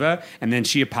utter diva, and then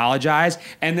she apologized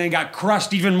and then got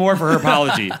crushed even more for her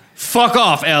apology. Fuck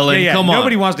off, Ellen. Yeah, Come on.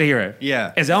 nobody wants to hear it.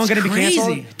 Yeah. Is Ellen going to be crazy.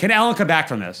 canceled? Can Ellen come back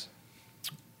from this?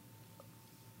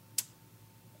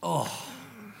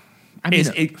 I mean,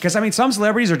 Because some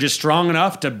celebrities are just strong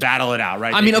enough to battle it out,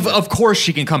 right? I mean, of course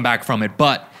she can come back from it,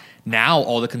 but now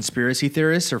all the conspiracy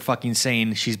theorists are fucking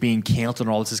saying she's being canceled and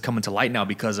all this is coming to light now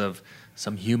because of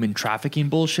some human trafficking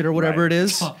bullshit or whatever Right. it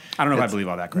is. I don't know if I believe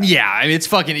all that crap. Yeah, I mean, it's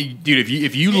fucking, dude.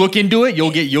 If you look into it,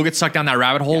 you'll get sucked down that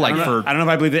rabbit hole I don't know if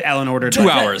I believe that Ellen ordered 2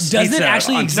 hours. Does it pizza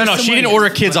actually on- exist? No, she somewhere? didn't order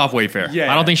kids off Wayfair.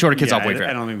 Yeah, I don't think she ordered kids yeah, off Wayfair.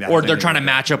 I don't think that Or has they're anything trying to to do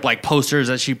with match up like posters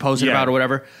that she posted Yeah. about or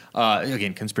whatever.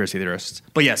 Again, conspiracy theorists.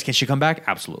 But yes, can she come back?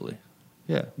 Absolutely.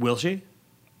 Yeah. Will she?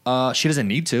 She doesn't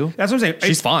need to. That's what I'm saying.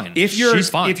 She's fine. She's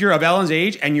fine. If you're of Ellen's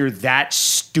age and you're that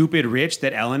stupid rich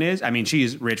that Ellen is, I mean, she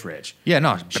is rich. Yeah,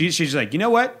 no. She's just like, you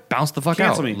know what? Bounce the fuck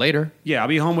Cancel out me later. Yeah, I'll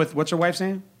be home with what's her wife's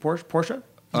name? Portia.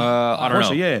 I don't know.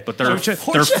 Porsche, yeah. But they're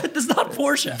Porsche? That's not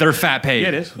Porsche. they're fat paid. Yeah,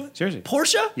 it is. Seriously.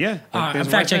 Porsche? Yeah. All right, That's I'm what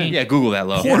fact checking. Yeah, Google that,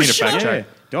 low. Porsche? I need a fact Yeah, check.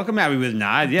 yeah. Don't come at me with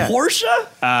nod. Yeah.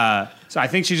 Porsche? So I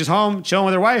think she's just home chilling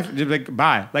with her wife. Just like,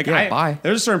 bye. Like, Yeah, bye.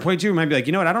 There's a certain point too. You might be like,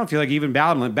 you know what? I don't feel like even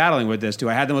battling with this. Too.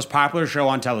 I had the most popular show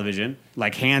on television,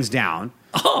 like hands down.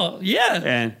 Oh, yeah.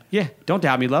 And yeah, don't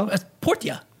doubt me, Lo. That's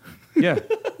Portia. Yeah,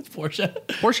 It's Porsche.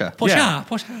 Porsche. Porsche. Yeah.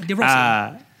 Porsche. De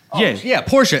Rossi. yeah,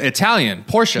 Porsche. Italian.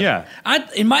 Porsche. yeah,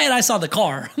 In my head, I saw the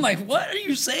car. I'm like, what are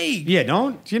you saying? yeah.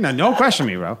 Don't question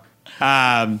me, bro.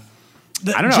 I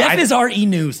don't know. Jeff is our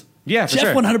E-News. Yeah, for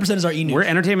Jeff sure. 100% is our E-News. We're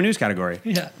entertainment news category.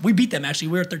 Yeah, we beat them, actually.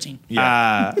 We were at 13.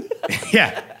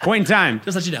 Yeah, point in time.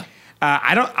 Just let you know.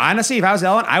 I don't honestly. If I was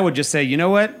Ellen, I would just say, you know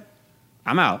what?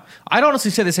 I'm out. I'd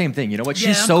honestly say the same thing. You know what? Yeah,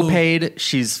 She's I'm so cool. paid.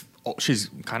 She's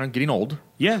kind of getting old.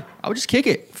 Yeah. I would just kick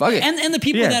it. Fuck it. And the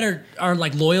people Yeah. that are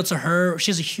like loyal to her,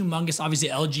 she has a humongous, obviously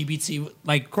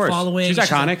LGBT course. following. She's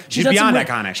iconic. She's done beyond some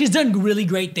iconic. She's done really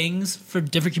great things for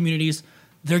different communities.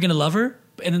 They're gonna love her,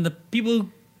 and then the people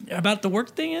about the work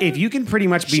thing. If you can pretty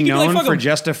much She be can be like, known fuck for 'em.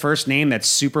 just a first name that's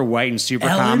super white and super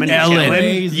Ellen? common,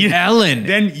 Crazy. Ellen.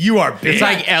 then you are big. It's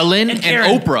like Ellen and,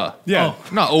 Karen. Oprah. Yeah. Oh,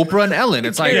 not Oprah and Ellen.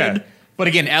 It's like, Karen. but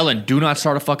again, Ellen, do not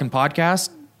start a fucking podcast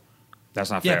that's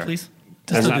not yeah, fair. please.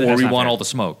 That's Just not- do or that. that's we not want fair. all the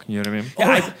smoke. You know what I mean?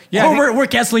 Yeah, I think- We're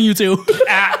canceling you too.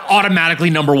 Automatically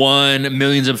number one,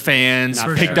 millions of fans,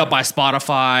 Not picked fair. up by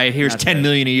Spotify. Here's Not 10 fair.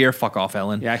 million a year. Fuck off,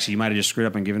 Ellen. Yeah, actually, you might have just screwed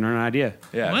up and given her an idea.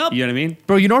 Yeah. Well, You know what I mean?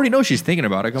 Bro, you already know she's thinking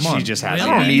about it. Come on. She just has I it.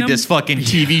 don't need Yeah. this fucking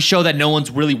TV show that no one's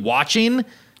really watching.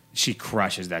 She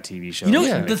crushes that TV show. You know,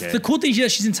 Yeah. the cool thing is that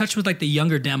she's in touch with like the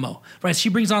younger demo, right? She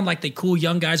brings on like the cool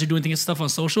young guys who are doing things stuff on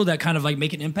social that kind of like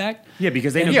make an impact. Yeah,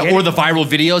 because they know Yeah, or the viral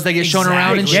videos that get shown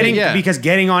around and getting, shit. Yeah. because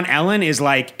getting on Ellen is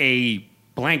like a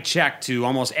blank check to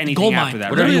almost anything Gold after mine. that.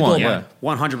 Whatever right? you want, Gold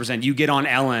yeah. mine. 100%. You get on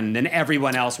Ellen, then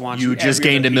everyone else wants you. You just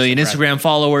every gained other 1 million piece of bread. Instagram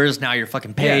followers. Now you're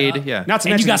fucking paid. Yeah. Not to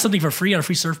And mention, you got something for free on a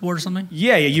free surfboard or something?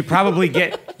 yeah. You probably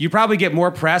get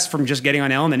more press from just getting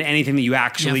on Ellen than anything that you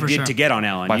actually for did sure. to get on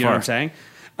Ellen. By You know what far. I'm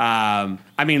saying?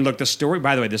 I mean, look, the story.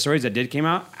 By the way, the stories that did came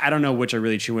out, I don't know which are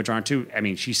really true, which aren't true. I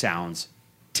mean, she sounds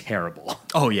terrible.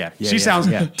 Oh yeah. She sounds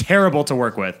terrible to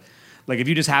work with. Like if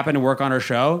you just happen to work on her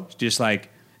show, just like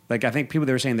I think people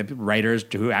they were saying that writers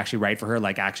who actually write for her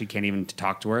like actually can't even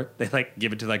talk to her. They like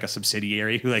give it to like a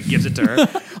subsidiary who like gives it to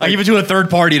her. I give it to a third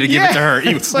party to give it to her.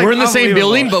 It's, like, We're in the same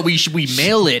unbelievable. building, but we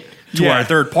mail it to Yeah. our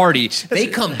third party. They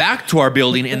come back to our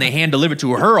building and they hand deliver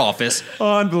to her office,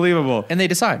 Unbelievable. and they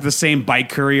decide. The same bike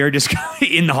courier just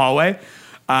in the hallway.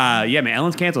 Yeah, man,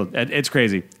 Ellen's canceled. It's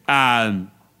crazy.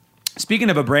 Speaking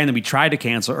of a brand that we tried to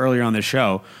cancel earlier on this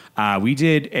show, we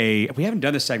haven't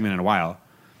done this segment in a while.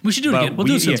 We should do it But again. We'll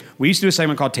do it soon. we used to do a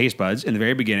segment called Taste Buds in the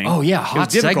very beginning. Oh, yeah, It was hot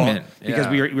difficult segment. because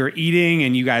Yeah. we were eating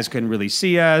and you guys couldn't really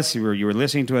see us. You were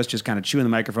listening to us just kind of chewing the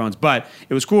microphones. But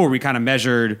it was cool. We kind of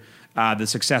measured the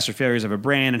success or failures of a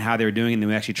brand and how they were doing, and then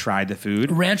we actually tried the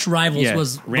food. Ranch Rivals Yeah,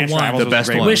 was Ranch the one. Rivals The was a best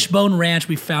great one. Wishbone Ranch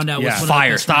we found out Yeah. was one Fire.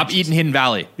 of the best Stop ranches. eating Hidden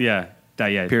Valley. Yeah.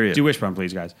 Period. Do Wishbone,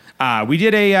 please, guys. We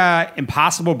did a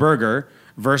Impossible Burger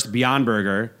versus Beyond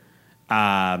Burger.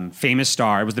 Famous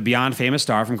Star. It was the Beyond Famous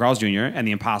Star from Carl's Jr. and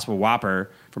the Impossible Whopper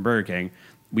from Burger King.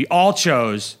 We all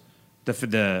chose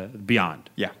the Beyond.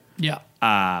 Yeah. Yeah.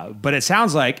 But it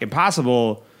sounds like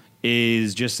Impossible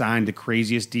is just signed the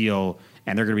craziest deal,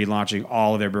 and they're going to be launching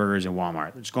all of their burgers in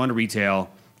Walmart. They're just going to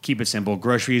retail. Keep it simple.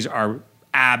 Groceries are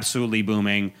absolutely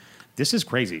booming. This is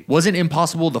crazy. Wasn't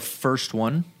Impossible the first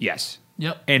one? Yes.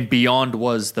 Yep. And Beyond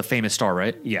was the Famous Star,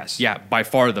 right? Yes. Yeah, by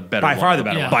far the better By one. far the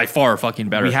better one. By far fucking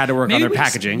better. We had to work Maybe on their we-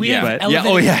 packaging. we have but Yeah,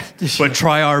 oh yeah. But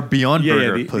try our Beyond Yeah,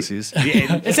 Burger, the- pussies.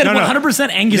 It said 100%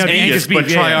 Angus No, the beef. Angus beef, but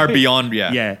try yeah. our Beyond,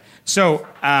 yeah. Yeah. So,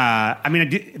 I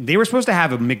mean, they were supposed to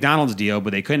have a McDonald's deal,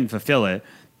 but they couldn't fulfill it.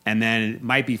 And then it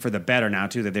might be for the better now,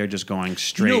 too, that they're just going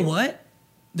straight. You know what?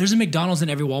 There's a McDonald's in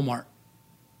every Walmart.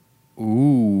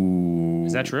 Ooh.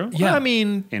 Is that true? Yeah. Well, I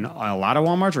mean, In a lot of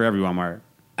Walmarts or every Walmart?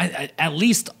 At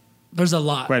least there's a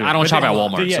lot. Quite a- I don't but shop they- at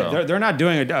Walmart, Yeah, so. they're not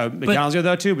doing a McDonald's deal,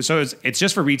 though, too. But so it's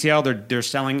just for retail. They're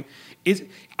selling.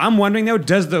 I'm wondering,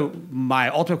 though, my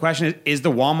ultimate question is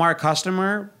the Walmart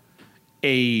customer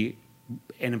an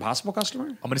Impossible customer?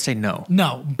 I'm going to say no.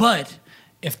 No, but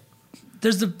if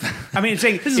there's the I mean, it's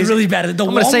saying, this is really bad. The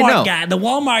gonna say no.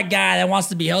 Walmart guy that wants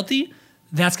to be healthy,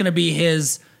 that's going to be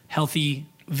his healthy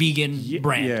vegan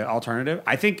brand. Yeah, alternative.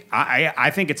 I think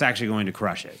it's actually going to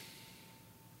crush it.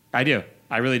 I do.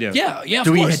 I really do. Yeah, yeah. Of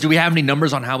Do course. we have any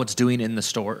numbers on how it's doing in the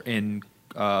store in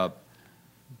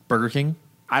Burger King?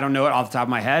 I don't know it off the top of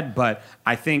my head, but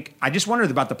I just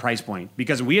wondered about the price point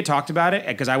because we had talked about it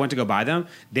because I went to go buy them.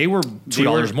 They were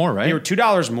 $2 more, right? They were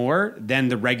 $2 more than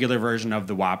the regular version of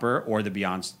the Whopper or the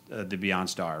Beyond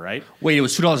Star, right? Wait, it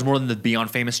was $2 more than the Beyond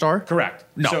Famous Star? Correct.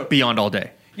 No, So- Beyond all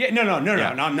day. Yeah, no.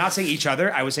 Yeah. No, I'm not saying each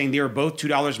other. I was saying they were both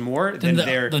 $2 more than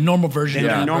the normal version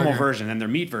than of their that normal burger. version, than their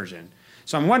meat version.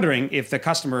 So I'm wondering if the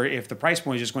price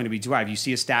point is just going to be too high. If you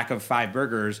see a stack of 5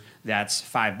 burgers that's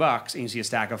 $5, and you see a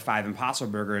stack of 5 Impossible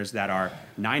burgers that are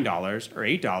 $9 or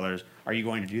 $8, are you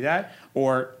going to do that?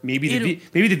 Or maybe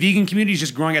the vegan community is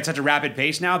just growing at such a rapid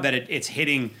pace now that it's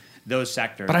hitting those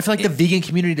sectors. But I feel like the vegan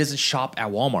community doesn't shop at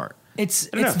Walmart.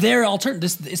 It's know. their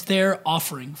alternative. It's their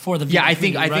offering for the vegan Yeah, I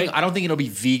community, right? don't think it'll be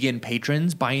vegan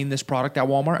patrons buying this product at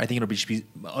Walmart. I think it'll be just be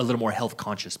a little more health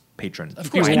conscious patrons. Of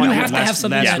course, People and you want have to less- have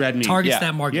something less that red meat. targets Yeah.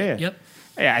 that market. Yeah. Yep.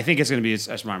 Yeah, I think it's going to be a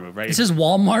smart move, right? This is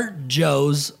Walmart,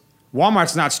 Joe's.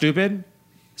 Walmart's not stupid,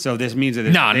 so this means that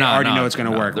they already know it's going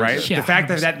to work, right? Yeah, the fact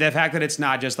 100%. that it's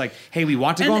not just like, hey, we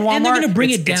want to go on And, Walmart, and they're going to bring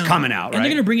it down. It's coming out, right? And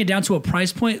they're going to bring it down to a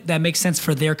price point that makes sense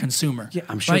for their consumer. Yeah,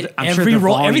 I'm sure Right? that- I'm sure the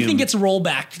volume- everything gets rolled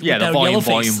back. Yeah, with the that volume, yellow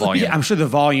volume, face. volume. Yeah, I'm sure the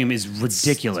volume is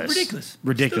ridiculous. ridiculous.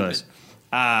 Ridiculous.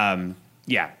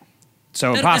 Yeah.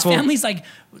 So That Impossible. family's like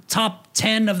top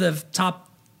 10 of the top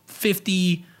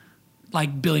 50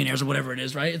 like billionaires or whatever it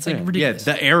is, right? It's like Yeah, ridiculous.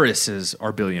 the heiresses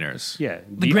are billionaires. Yeah.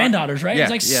 the granddaughters, right? yeah,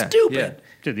 It's like yeah, stupid.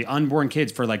 Dude, the unborn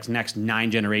kids for like next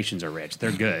 9 generations are rich.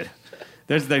 They're good.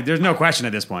 There's no question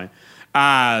at this point.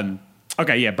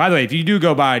 Okay, yeah. By the way, if you do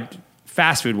go buy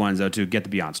fast food ones though, to get the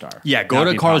Beyond Star. Yeah, go Not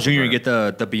to the Carl's Jr. Impossible and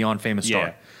get the Beyond Famous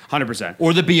Star. Yeah, 100%.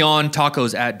 Or the Beyond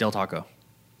Tacos at Del Taco.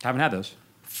 Haven't had those.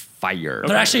 Fire.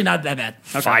 They're actually not that bad.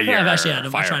 Fire. I've actually had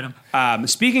them. I Fire. tried them.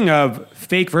 Speaking of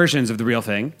fake versions of the real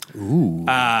thing,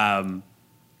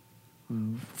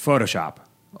 Photoshop.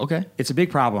 Okay. It's a big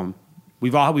problem.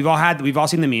 We've all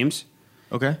seen the memes.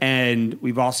 Okay. And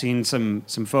we've all seen some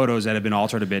photos that have been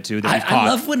altered a bit too. That we've caught. I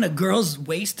love when a girl's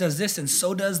waist does this, and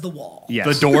so does the wall. Yes.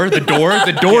 The door is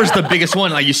the biggest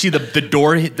one. Like you see the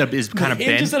door that is kind of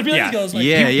bent.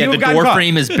 The door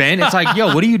frame is bent. It's like,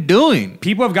 yo, what are you doing?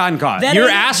 People have gotten caught. That Your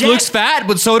ass looks fat,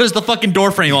 but so does the fucking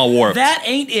door frame all warped. That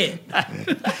ain't it.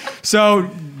 So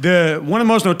one of the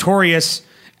most notorious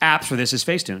apps for this is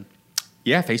FaceTune.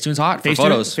 Yeah, FaceTune's hot for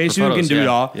photos. FaceTune can do it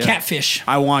all. Yeah. Catfish.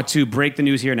 I want to break the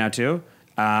news here now too.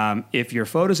 If your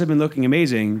photos have been looking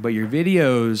amazing, but your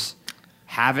videos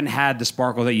haven't had the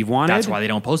sparkle that you've wanted. That's why they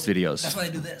don't post videos. That's why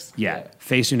they do this. Yeah.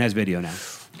 FaceTune has video now.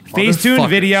 FaceTune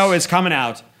video is coming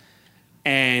out,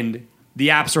 and the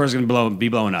App Store is going to be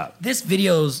blowing up. These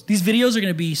videos are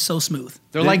going to be so smooth.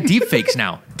 They're like deep fakes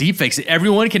now. Deep fakes.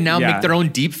 Everyone can now make their own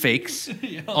deep fakes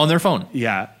on their phone.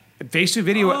 Yeah. FaceTune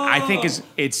video, I think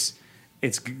it's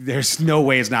there's no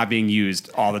way it's not being used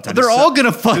all the time. They're all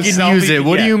gonna fucking use it.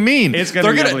 What do you mean? It's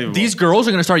gonna be unbelievable. These girls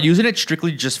are gonna start using it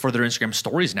strictly just for their Instagram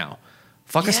stories now.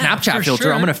 Fuck a Snapchat filter.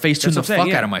 Sure. I'm gonna FaceTune the fuck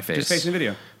out of my face. Just FaceTune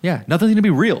video. Yeah, nothing's gonna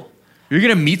be real. You're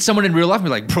gonna meet someone in real life and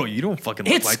be like, bro, you don't fucking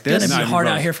look like this. It's gonna be hard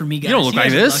out here for me, guys. You don't look like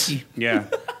this. Lucky. Yeah.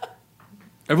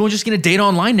 Everyone's just gonna date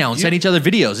online now and send each other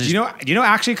videos. Do you know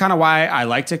actually kind of why I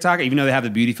like TikTok, even though they have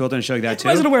the beauty filter and show like that too?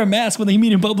 Why does it wear a mask when they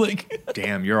meet in public?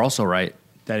 Damn, you're also right.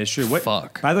 That is true.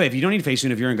 Fuck. By the way, if you don't need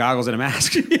FaceTune if you're in goggles and a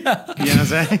mask, you know what I'm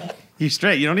saying? You're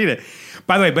straight. You don't need it.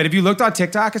 By the way, but if you looked on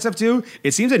TikTok and stuff too,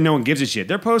 it seems that no one gives a shit.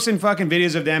 They're posting fucking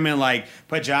videos of them in like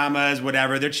pajamas,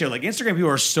 whatever. They're chill. Like Instagram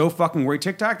people are so fucking worried.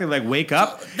 TikTok, they like wake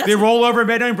up, they roll over in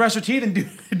bed, don't brush their teeth, and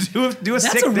do a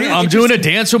sick dance. I'm doing a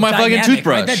dance with my fucking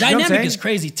toothbrush. Right? That dynamic is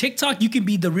crazy. TikTok, you can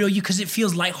be the real you because it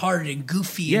feels lighthearted and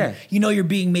goofy. Yeah. And you know you're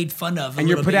being made fun of. And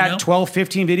you're put out 12,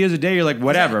 15 videos a day. You're like,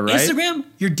 whatever, right? Instagram,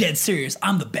 you're dead serious.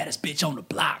 I'm the baddest bitch on the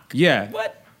block. Yeah.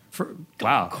 What?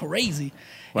 Wow. Crazy.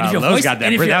 Wow, Lowe's got that.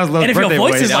 That was Lowe's birthday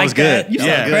voice. That was good.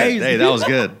 Yeah, crazy. Hey, that was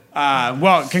good.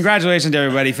 Well, congratulations to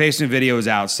everybody. FaceTune video is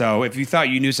out. So if you thought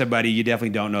you knew somebody, you definitely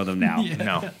don't know them now.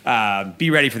 No. Be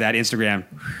ready for that. Instagram,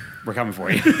 we're coming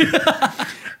for you.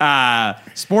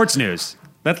 Sports news.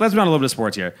 Let's run a little bit of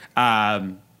sports here.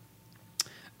 I'm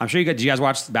sure did you guys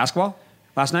watch basketball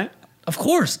last night? Of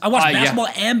course. I watched basketball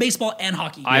and baseball and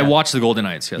hockey. I watched the Golden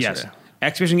Knights yesterday. Yes.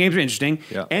 Exhibition games are interesting.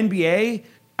 Yeah. NBA,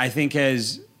 I think,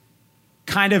 has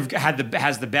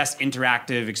the best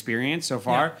interactive experience so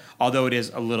far, although it is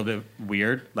a little bit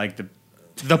weird. Like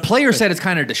the player said it's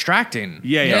kind of distracting.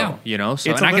 Yeah. You know,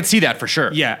 so I can see that for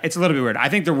sure. Yeah, it's a little bit weird. I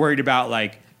think they're worried about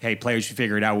like, hey, players should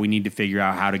figure it out. We need to figure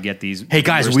out how to get these. Hey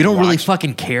guys, we don't really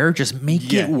fucking care. Just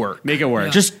make it work. Make it work.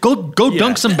 Yeah. Just go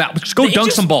dunk some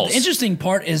dunk some balls. The interesting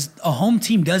part is a home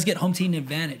team does get home team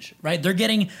advantage, right? They're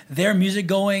getting their music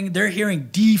going. They're hearing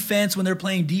defense when they're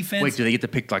playing defense. Wait, do they get to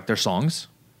pick like their songs?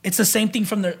 It's the same thing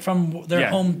from their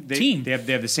home team. They have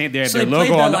the same. They have So their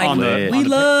logo on the. We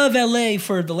love LA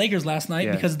for the Lakers last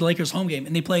night because of the Lakers home game,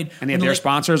 and they played. And they have their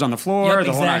sponsors on the floor. Yep,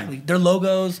 the whole exactly. nine. Their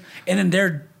logos, and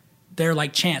then their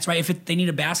like chants, right? If they need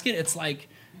a basket, it's like.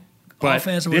 But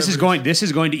offense or this is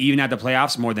whatever going to even out the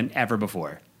playoffs more than ever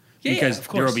before. Because of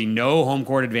there will course. be no home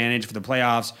court advantage for the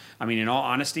playoffs. I mean, in all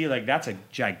honesty, like that's a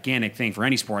gigantic thing for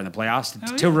any sport in the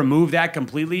playoffs. To remove that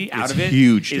completely out of it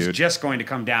huge, is dude. just going to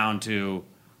come down to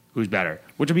who's better,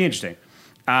 which will be interesting.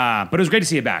 But it was great to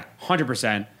see it back,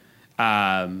 100%.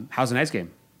 How's the Knights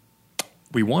game?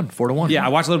 We won 4-1. Yeah, I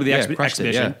watched a little bit of the crushed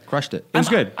exhibition. It, crushed it. It was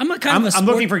good. I'm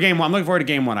looking for game one. I'm looking forward to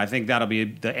game one. I think that'll be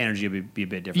the energy will be a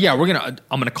bit different. Yeah,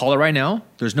 I'm gonna call it right now.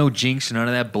 There's no jinx, none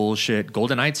of that bullshit.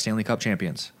 Golden Knights, Stanley Cup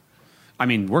champions. I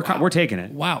mean, we're taking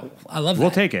it. Wow, I love that.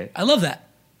 We'll take it. I love that.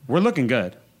 We're looking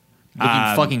good.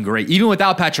 Looking fucking great. Even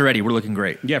without Pacioretty, we're looking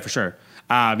great. Yeah, for sure.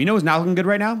 You know what's not looking good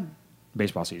right now?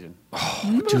 Baseball season.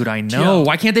 Oh, dude, I know.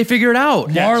 Why can't they figure it out?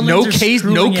 Marlins No are cases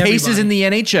screwing in the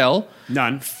NHL.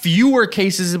 None. Fewer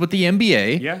cases with the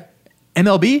NBA. Yeah.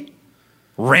 MLB,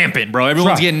 rampant, bro.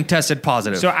 Everyone's Right. getting tested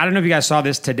positive. So I don't know if you guys saw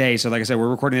this today. So like I said, we're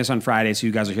recording this on Friday, so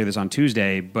you guys will hear this on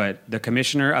Tuesday. But the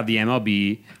commissioner of the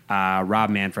MLB, Rob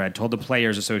Manfred, told the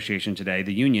Players Association today,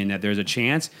 the union, that there's a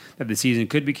chance that the season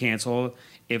could be canceled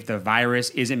if the virus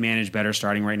isn't managed better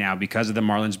starting right now because of the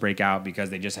Marlins breakout, because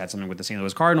they just had something with the St.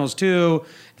 Louis Cardinals too.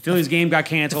 The Phillies game got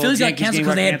canceled. The Phillies got Yankees canceled game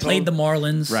because they had canceled. played the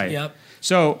Marlins. Right. Yep.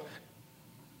 So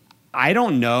I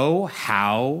don't know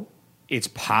how it's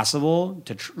possible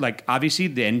to like. Obviously,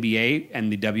 the NBA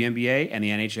and the WNBA and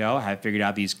the NHL have figured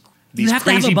out these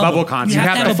crazy bubble concepts. You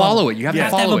have to follow it. You have to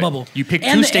follow it. Bubble. You pick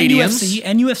and two stadiums.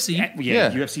 And UFC.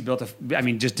 Yeah, UFC built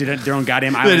just did their own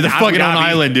goddamn island. They're the fucking own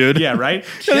island, dude. Yeah, right.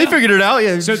 Yeah, they figured it out.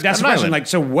 Yeah. So that's the question. Island. Like,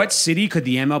 so what city could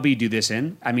the MLB do this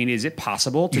in? I mean, is it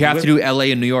possible? You have to do LA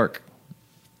and New York.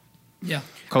 Yeah.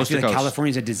 Coast to coast.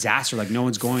 California's a disaster. Like no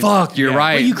one's going. Fuck, you're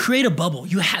right. But you create a bubble.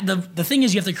 You had the thing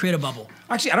is you have to create a bubble.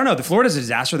 Actually, I don't know. The Florida's a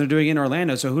disaster. They're doing it in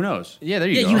Orlando, so who knows? Yeah, there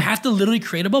you go. You have to literally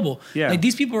create a bubble. Yeah. Like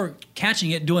these people are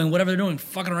catching it, doing whatever they're doing,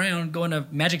 fucking around, going to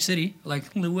Magic City,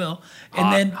 like Lou will.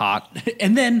 Hot.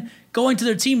 And then going to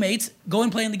their teammates, going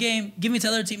playing the game, giving it to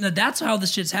other team. Now that's how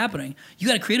this shit's happening. You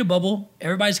gotta create a bubble,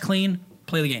 everybody's clean,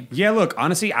 play the game. Yeah, look,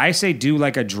 honestly, I say do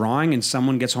like a drawing and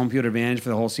someone gets home field advantage for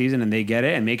the whole season and they get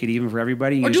it and make it even for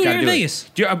everybody. You or just do it gotta here in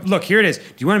do Vegas. Look, here it is. Do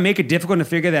you want to make it difficult to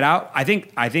figure that out? I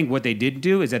think what they did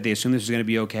do is that they assumed this was going to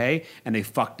be okay and they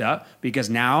fucked up because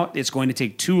now it's going to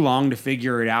take too long to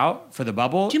figure it out for the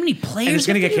bubble. Do you know how many players and it's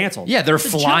going to have get to do? canceled. Yeah, they're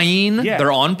flying. Yeah.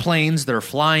 They're on planes. They're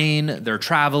flying. They're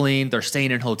traveling. They're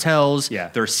staying in hotels. Yeah.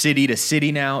 They're city to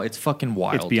city now. It's fucking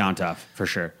wild. It's beyond tough, for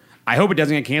sure. I hope it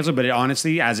doesn't get canceled, but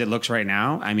honestly, as it looks right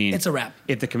now, I mean, it's a wrap.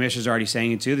 If the commissioner's already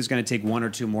saying it too, there's going to take one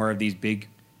or two more of these big,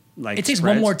 like It takes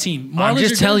spreads. one more team. I'm Marlins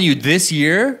just are telling doing- you, this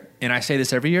year, and I say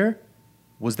this every year,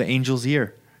 was the Angels'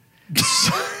 year.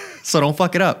 So don't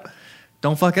fuck it up.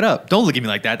 Don't fuck it up. Don't look at me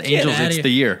like that. The Get Angels, outta it's here. the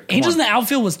year. Come Angels on. in the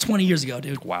outfield was 20 years ago,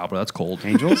 dude. Wow, bro, that's cold.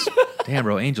 Angels. Damn,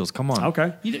 bro, Angels, come on.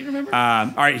 Okay. You didn't remember?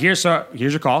 All right. Here's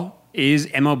your call. Is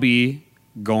MLB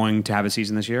going to have a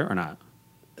season this year or not?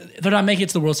 They're not making it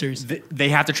to the World Series. They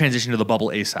have to transition to the bubble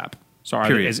ASAP. So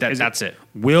period. That's it.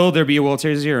 Will there be a World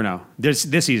Series this year or no? This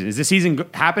season. Is this season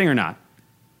happening or not?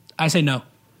 I say no.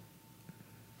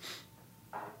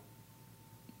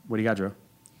 What do you got, Drew?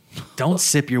 Don't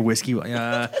sip your whiskey.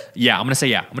 Yeah, I'm gonna say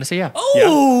yeah.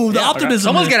 Oh, the optimism.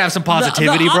 Someone's is- gotta have some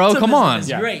positivity, the bro. Come optimism on. is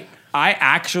Yeah. Great. I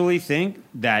actually think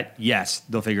that yes,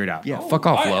 they'll figure it out. Yeah, fuck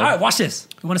off, All Flo. right, watch this.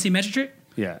 You want to see a magic trick?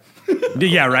 Yeah.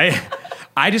 Yeah, right.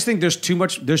 I just think there's too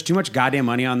much goddamn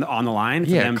money on the line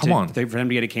for them for them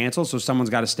to get it canceled. So someone's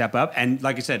got to step up. And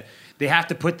like I said, they have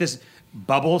to put this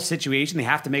bubble situation. They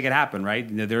have to make it happen, right?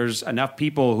 There's enough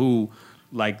people who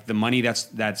like the money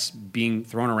that's being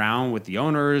thrown around with the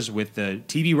owners, with the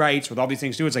TV rights, with all these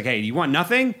things too. It's like, hey, you want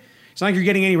nothing? It's not like you're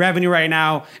getting any revenue right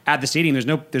now at the stadium. There's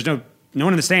no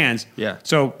one in the stands. Yeah.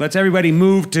 So let's everybody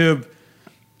move to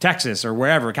Texas or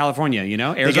wherever, California,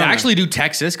 Arizona. They can actually do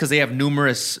Texas because they have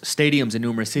numerous stadiums in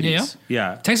numerous cities.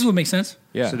 Yeah. Texas would make sense.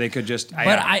 Yeah. So they could just.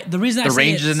 But the reason I The say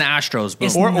Rangers it's- and the Astros.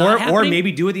 it's Boom. not Or happening.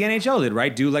 maybe do what the NHL did,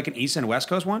 right? Do like an East and West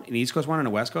Coast one, an East Coast one and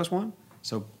a West Coast one.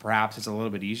 So perhaps it's a little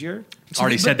bit easier.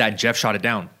 Already said that. Jeff shot it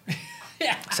down.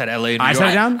 Yeah. I said LA. And I New shot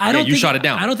York. it down? I don't you think shot it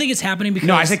down. I don't think it's happening because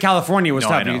No, I said California was No,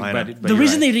 tough. I know, I know. But the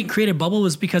reason they didn't create a bubble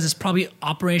was because it's probably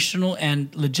operational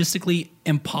and logistically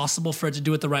impossible for it to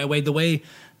do it the right way. The way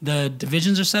the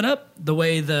divisions are set up, the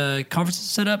way the conferences are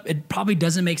set up, it probably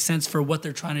doesn't make sense for what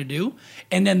they're trying to do.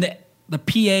 And then the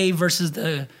PA versus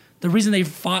the reason they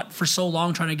fought for so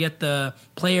long trying to get the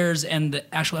players and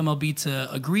the actual MLB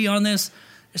to agree on this,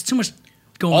 there's too much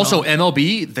going on. Also,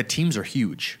 MLB, the teams are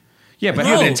huge. Yeah, but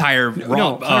You have an No. entire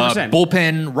 100%.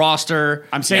 bullpen roster.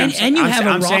 I'm saying, and you have a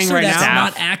I'm saying roster right that's now,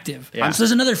 not active. Yeah. So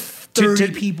there's another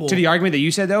 30 people. To the argument that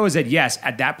you said though is that yes,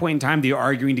 at that point in time they're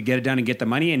arguing to get it done and get the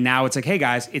money, and now it's like, hey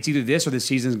guys, it's either this or the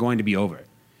season's going to be over.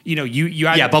 You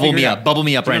Bubble me up. Bubble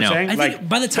me up You right know what now. I'm I saying? think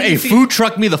by the time Hey, they figure- food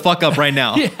truck me the fuck up right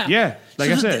now. Yeah,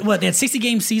 like I So said. they had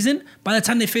 60-game season. By the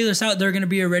time they figure this out, they're going to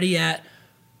be already at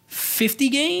 50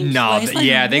 games. No, Like, it's not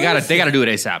yeah, even they worth gotta it. do it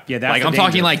ASAP. Yeah, that's like the I'm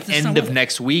talking danger. like That's end not of what-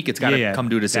 next week. It's gotta Yeah, come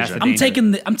to a that's the decision.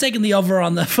 danger. I'm taking the over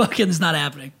on the fucking. It's not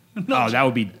happening. Oh, that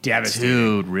would be devastating.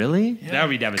 Dude, really? That would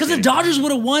be Because devastating. the Dodgers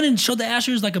would have won and showed the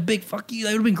Astros like a big fuck you.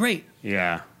 That would have been great.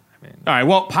 Yeah. All right.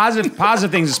 Well,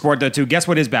 positive things in sport though too. Guess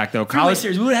what is back though? Freeway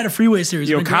series. We would have had a freeway series.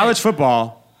 It would've been College great.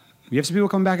 football. We have some people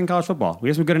coming back in college football. We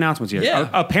have some good announcements here. Yeah.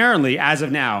 Apparently, as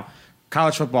of now,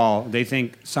 college football. They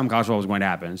think some college football is going to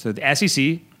happen. So the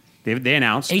SEC, they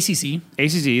announced ACC.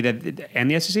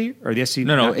 and the SEC or the SEC.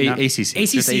 No, not- ACC.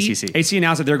 ACC. Just ACC. ACC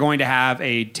announced that they're going to have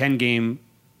a 10-game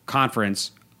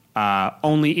conference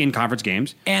only in conference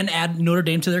games. And add Notre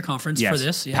Dame to their conference Yes. for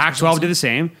this. Yeah, Pac-12 did the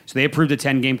same. So they approved a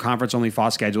 10-game conference-only fall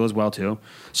schedule as well, too.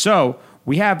 So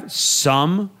we have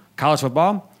some college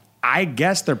football. I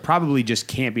guess there probably just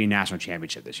can't be a national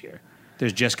championship this year.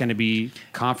 There's just going to be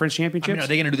conference I championships. mean, are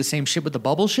they gonna do the same shit with the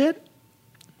bubble shit?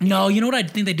 No, you know what I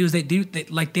think they do is they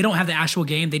don't have the actual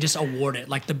game. They just award it.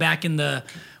 Like back in the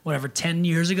 10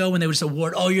 years ago when they would just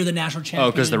award, you're the national champion.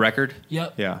 Oh, because the record?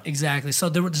 Yep. Yeah. Exactly. So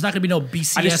there's not going to be no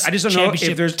BCS I just don't know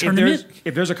championship if tournament.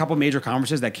 there's a couple major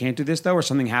conferences that can't do this though, or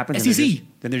something happens. SEC.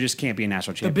 Then there just can't be a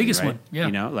national champion. biggest right? one,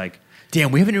 yeah. Like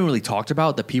Damn, we haven't even really talked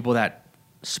about the people that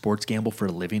sports gamble for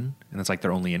a living, and it's like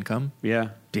their only income. yeah,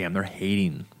 Damn, they're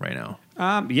hating right now.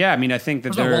 yeah. I mean, I think that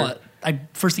Where's my they're wallet?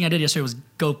 First thing I did yesterday was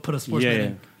go put a sports bet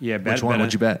in. yeah. Which one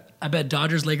would you bet? I bet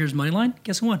Dodgers Lakers money line.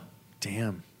 Guess who won?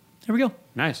 Damn. There we go.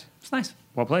 Nice. It's nice.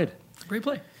 Well played. It's a great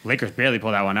play. Lakers barely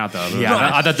pulled that one out, though. Yeah,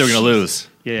 I thought they were going to lose.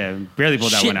 Yeah, barely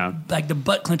pulled that one out. Like the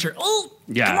butt clincher. Oh,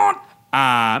 Yeah. come on.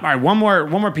 All right, one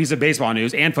more piece of baseball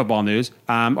news and football news.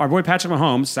 Our boy Patrick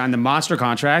Mahomes signed the monster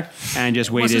contract and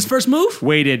just waited. What's his first move?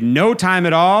 Waited no time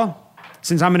at all.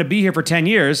 Since I'm going to be here for 10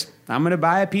 years, I'm going to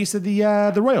buy a piece of the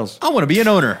Royals. I want to be an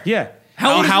owner. Yeah.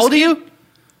 How old are you?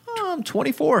 I'm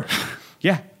 24.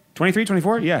 Yeah. 23,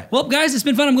 24? Yeah. Well, guys, it's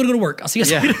been fun. I'm going to go to work. I'll see you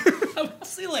guys later. I'll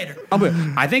see you later.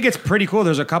 I think it's pretty cool.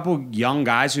 There's a couple young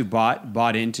guys who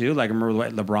bought into. Like, I remember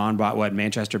LeBron bought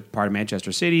part of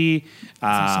Manchester City.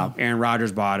 Aaron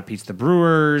Rodgers bought a piece of the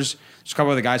Brewers. There's a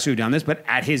couple other guys who have done this, but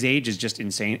at his age is just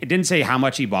insane. It didn't say how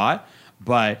much he bought,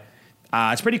 but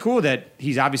it's pretty cool that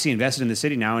he's obviously invested in the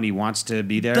city now and he wants to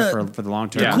be there for the long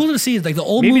term. The cool to see is like the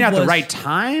old maybe move not was, the right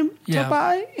time to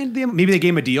buy. Maybe they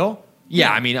gave him a deal.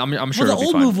 Yeah, I mean, I'm sure. Well, it'll the be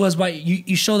old fun. move was by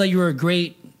you show that you were a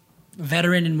great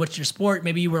veteran in what's your sport.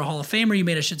 Maybe you were a Hall of Famer. You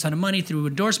made a shit ton of money through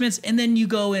endorsements, and then you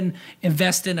go and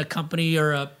invest in a company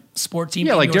or a sport team.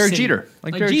 Yeah, in like your Derek city. Jeter.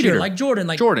 Like Derek Jeter, Jeter. like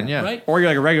Jordan. Jordan, yeah. Right? Or you're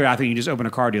like a regular athlete and you just open a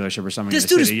car dealership or something This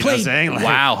in the dude city. has You know what I'm played- saying? Like,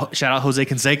 Wow. Shout out Jose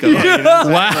Canseco.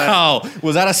 Wow.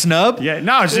 Was that a snub? Yeah,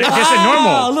 no, it's just A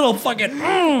normal. little fucking.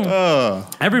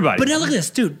 Everybody. But now look at this,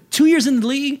 dude. 2 years in the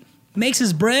league, makes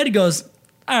his bread, goes,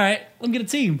 all right, let me get a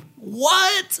team.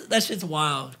 What? That shit's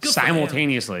wild. Good for him.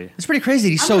 Simultaneously. It's pretty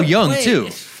crazy. He's I'm so gonna young, play. too.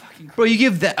 It's fucking Bro, you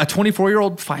give that a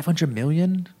 24-year-old $500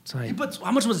 million? It's like, But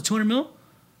how much was it? 200 mil?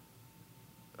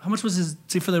 How much was his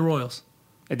for the Royals?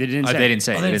 They didn't say. they didn't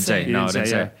say. Oh, They didn't say. He No, didn't they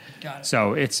didn't say, say. Got it.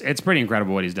 So it's pretty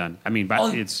incredible what he's done. I mean,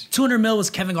 but it's 200 mil was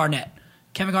Kevin Garnett.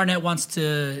 Kevin Garnett wants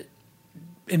to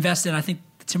invest in, I think,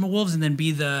 the Timberwolves and then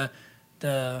be the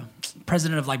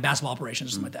president of like basketball operations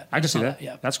or something like that. I can see saw that.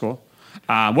 Yeah. That's cool.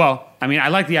 Well, I mean, I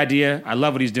like the idea. I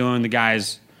love what he's doing. The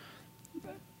guy's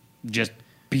just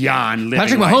beyond living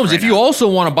Patrick life Mahomes, right if you now. also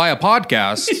want to buy a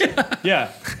podcast,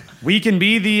 Yeah. We can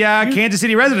be the Kansas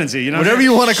City residency. You know, whatever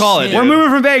you want to call it. We're dude. moving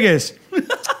from Vegas. All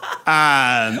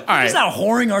right. Just not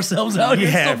whoring ourselves out. Yeah,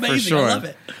 It's so for amazing. sure. I love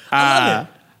it. I love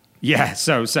it. Yeah.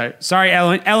 So sorry,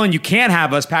 Ellen. Ellen, you can't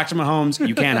have us. Patrick Mahomes,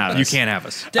 you can't have us. You can't have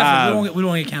us. Definitely. We don't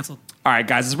want to get canceled. All right,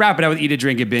 guys. Let's wrap it up with Eat It,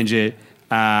 Drink It, Binge It.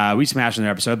 We smashed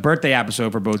another episode. Birthday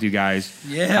episode for both you guys.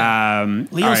 Yeah.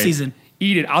 Leo all right. season.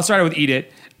 Eat It. I'll start out with Eat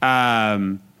It.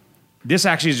 This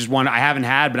actually is just one I haven't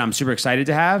had, but I'm super excited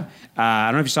to have. I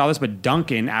don't know if you saw this, but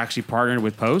Dunkin' actually partnered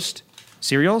with Post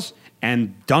cereals,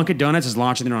 and Dunkin' Donuts is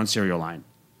launching their own cereal line.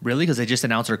 Really? Because they just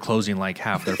announced they're closing like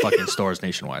half their fucking stores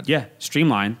nationwide. Yeah,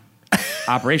 streamline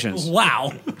operations.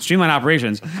 Wow. Streamline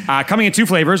operations. Coming in two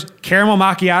flavors, caramel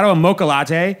macchiato and mocha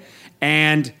latte,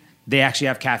 and they actually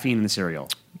have caffeine in the cereal.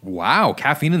 Wow.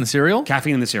 Caffeine in the cereal?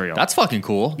 Caffeine in the cereal. That's fucking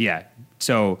cool. Yeah.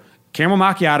 So caramel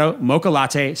macchiato, mocha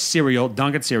latte, cereal,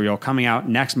 Dunkin' cereal coming out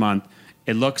next month.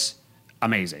 It looks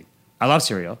amazing. I love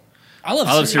cereal. I love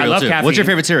cereal. cereal. I love too. caffeine. What's your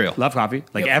favorite cereal? Love coffee.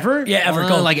 Like ever? Yeah, ever.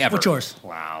 Go. Like ever. What's yours?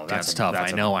 Wow. That's tough.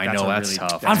 I know. That's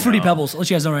tough. I'm Fruity Pebbles. I'll let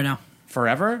you guys know right now.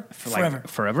 Forever? Forever.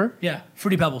 Forever? Yeah.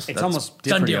 Fruity Pebbles. It's almost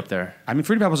done Pretty deal. up there. I mean,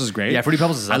 Fruity Pebbles is great. Yeah, Fruity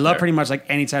Pebbles is I up love there. pretty much like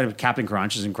any type of Captain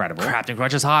Crunch is incredible. Captain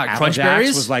Crunch is hot. Apple Crunch Jacks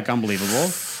berries was like unbelievable.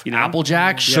 You know?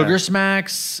 Applejack, Sugar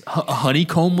Smacks,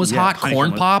 Honeycomb was hot. Honeycomb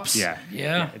Corn was- Pops.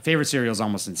 Yeah. Favorite cereal is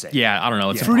almost insane. Yeah, I don't know.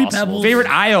 It's Fruity impossible. Pebbles. Favorite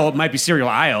aisle might be cereal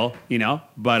aisle, you know,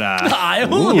 but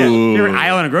Aisle? yeah, favorite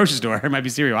aisle in a grocery store it might be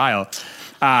cereal aisle.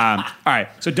 All right,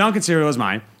 so Dunkin' cereal is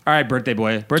mine. All right, birthday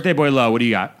boy, Low. What do you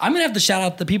got? I'm gonna have to shout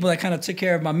out the people that kind of took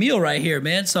care of my meal right here,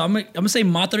 man. So I'm gonna say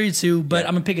Ma 32, but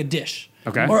I'm gonna pick a dish.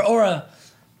 Okay. Or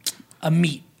a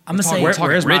meat. I'm gonna say Where's Ma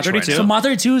rich right 32? So Ma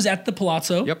 32 is at the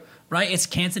Palazzo. Yep. Right. It's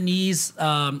Cantonese,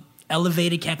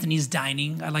 elevated Cantonese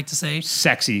dining. I like to say.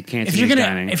 Sexy Cantonese If you're gonna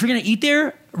dining. eat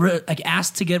there, like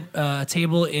ask to get a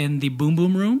table in the Boom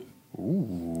Boom Room.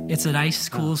 Ooh. It's a nice,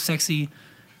 cool, sexy.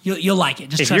 You'll like it.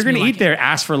 Just if trust you're me, gonna you'll eat like there,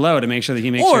 ask for Low to make sure that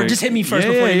he makes Or sure. just hit me first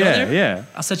before you go there. Yeah.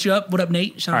 I'll set you up. What up,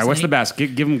 Nate? Shout All out right, to what's Nate. the best?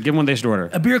 Give him what they should order.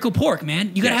 Iberico pork,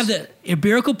 man. You gotta Yes. have the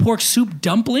Iberico pork soup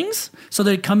dumplings. So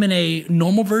they come in a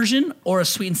normal version or a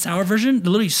sweet and sour version.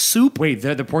 They're literally soup. Wait,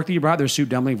 the pork that you brought, there's soup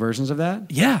dumpling versions of that?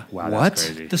 Yeah. Wow, What? that's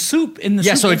crazy. The soup in the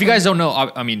Yeah, soup so if you dumpling. guys don't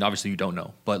know, I mean, obviously you don't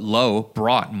know, but Low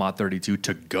brought Mod 32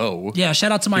 to go. Yeah,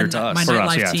 shout out to my Here to us. my For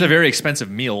us, nightlife yeah. team. It's a very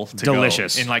expensive meal to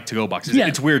Delicious. go in like to-go boxes. Yeah.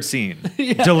 It's weird seeing.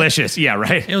 Delicious. Yeah,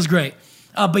 right. It was great.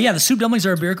 But yeah, the soup dumplings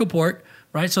are Iberico pork,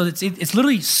 right? So it's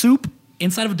literally soup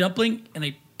inside of a dumpling, and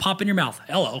they pop in your mouth.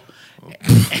 Hello.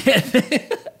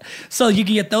 So you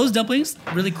can get those dumplings,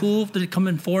 really cool. They come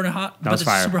in 4 and hot, but was it's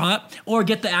fire. super hot. Or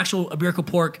get the actual Iberico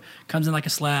pork, comes in like a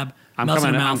slab. I'm Melts in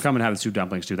coming. your I'm mouth. coming to have the soup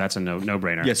dumplings too. That's a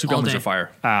no-brainer. Yeah, soup All dumplings day. are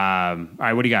fire. All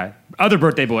right, what do you got? Other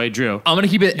birthday boy, Drew. I'm gonna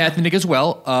keep it ethnic as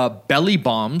well. Belly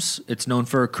Bombs. It's known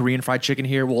for Korean fried chicken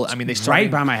here. Well, I mean, they started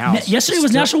Right by my house. Yesterday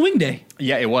was National Wing Day.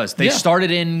 Yeah, it was. They Yeah.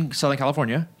 started in Southern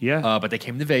California. Yeah. But they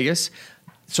came to Vegas.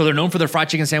 So they're known for their fried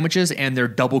chicken sandwiches and their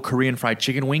double Korean fried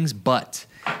chicken wings, but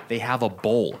they have a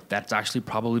bowl that's actually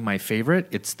probably my favorite.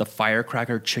 It's the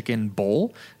Firecracker Chicken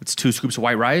Bowl. It's 2 scoops of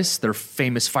white rice, their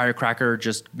famous firecracker,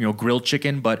 just grilled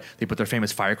chicken, but they put their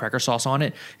famous firecracker sauce on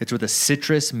it. It's with a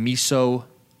citrus miso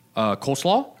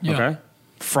coleslaw. Yeah. Okay.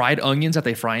 Fried onions that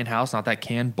they fry in house, not that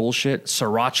canned bullshit.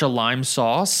 Sriracha lime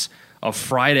sauce, a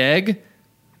fried egg,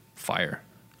 fire.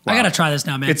 I gotta try this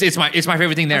now, man. It's my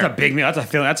favorite thing there. That's a big meal.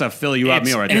 That's a fill you up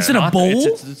meal right and there. it's in a bowl?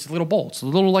 It's a little bowl. It's a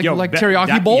little like Yo, teriyaki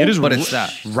that- bowl, it is but it's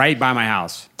that. right by my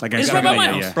house. Like It's I right by my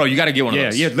yeah. house. Bro, you got to get one of Yeah,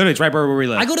 those. yeah, literally, it's right where we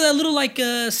live. I go to that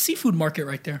little seafood market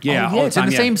right there. yeah, Oh, all the it's in time,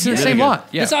 the same, yeah. same Really good. lot.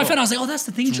 Yeah. That's how I found. I was like, oh, that's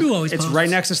the thing Drew always It's posts. right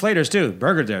next to Slater's too.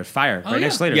 Burger there, fire. Oh, Right yeah.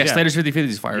 next to Slater's. Yeah, Slater's 50/50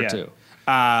 is fire Yeah. too.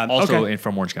 Also, Also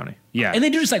from Orange County. yeah, And they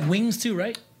do just like wings too,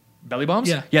 right? Belly Bombs?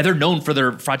 Yeah. Yeah, they're known for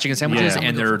their fried chicken sandwiches Yeah. and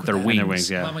I'm their gonna go wings. their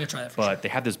wings, yeah. I'm gonna try that. But they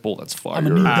have this bowl that's fire. I'm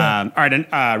a noob. all right,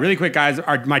 and really quick, guys.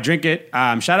 My drink it.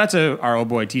 Shout out to our old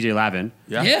boy TJ Lavin.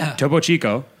 Yeah. Topo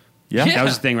Chico. Yeah. Yeah. That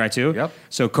was the thing, right? Too. Yep.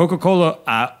 So Coca-Cola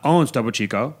owns Topo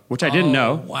Chico, which I didn't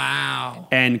know. Wow.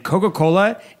 And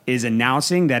Coca-Cola is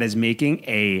announcing that is making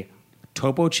a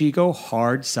Topo Chico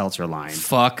hard seltzer line.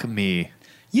 Fuck me.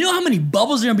 You know how many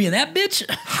bubbles are gonna be in that bitch?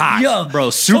 Hot. Yo, Bro,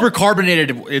 super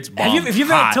carbonated. It's bomb. If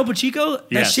you've ever had Hot. Topo Chico, that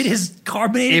Yes. shit is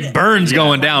carbonated. It burns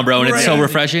going down, bro, and it's so Crazy.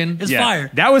 refreshing. It's fire.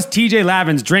 That was TJ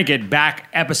Lavin's Drink It back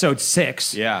episode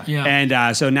 6. Yeah. Yeah.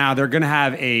 And so now they're going to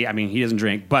have he doesn't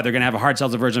drink, but they're going to have a hard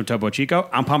seltzer version of Topo Chico.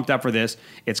 I'm pumped up for this.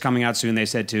 It's coming out soon. They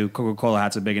said too. Coca-Cola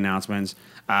had some big announcements.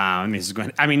 This is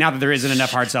going. Now that there isn't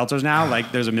enough hard seltzers now,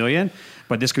 like there's a million,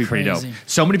 but this could be pretty dope. Crazy.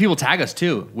 So many people tag us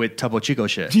too with Topo Chico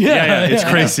shit. Yeah, It's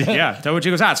crazy. Yeah, Topo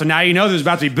Chico's hot. So now you know there's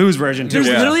about to be booze version too. There's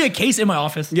Yeah. literally a case in my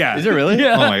office. Yeah. Is it really?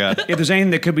 Yeah. Oh my god. If there's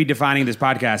anything that could be defining this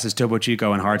podcast, is Topo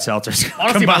Chico and hard seltzers.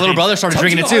 Honestly, my little brother started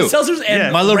drinking it too. Seltzers and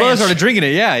Yeah. My little brother ranch. started drinking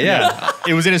it. Yeah.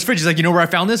 It was in his fridge. He's like, you know where I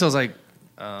found this? I was like,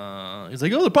 he's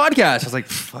like, oh, the podcast. I was like,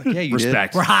 fuck yeah, you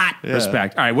Respect. did. We're hot.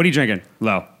 Respect. All right, what are you drinking?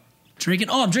 Low. Drinking.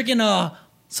 Oh, I'm drinking.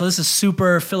 So this is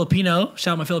super Filipino.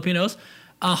 Shout out my Filipinos.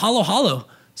 Halo Halo.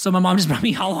 So my mom just brought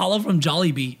me Halo Halo from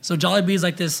Jollibee. So Jollibee is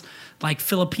like this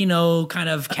Filipino kind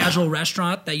of casual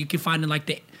restaurant that you can find in like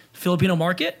the Filipino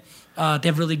market. They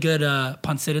have really good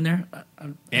pancit in there.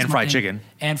 That's And my fried thing. chicken.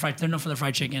 And fried. They're known for their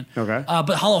fried chicken. Okay.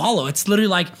 But Halo Halo, it's literally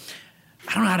like,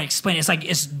 I don't know how to explain it. It's like,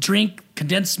 it's drink,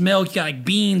 condensed milk. You got like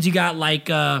beans. You got like,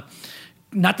 not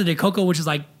the de coco, which is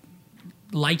like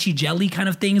lychee jelly kind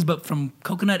of things, but from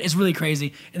coconut. It's really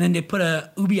crazy. And then they put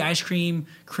a ubi ice cream.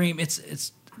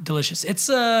 It's delicious. It's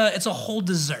a whole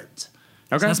dessert.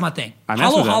 Okay. So that's my thing. I mess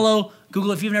Halo with that. Halo.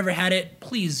 Google if you've never had it.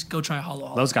 Please go try Halo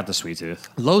Halo. Lowe's got the sweet tooth.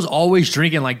 Lowe's always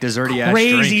drinking like desserty ass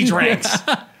Crazy drink. drinks.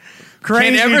 Can't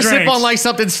Crazy ever sip drinks. on like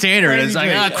something standard. Crazy It's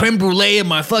like drinks. creme brulee in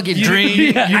my fucking drink.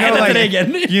 Yeah, I had that today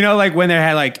again. You know, like when they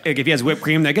had like if he has whipped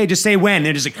cream, like, hey, just say when.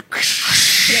 They're just like,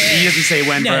 he doesn't say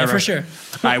when Yeah, forever. for sure. All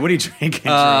right, what are you drinking?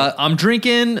 I'm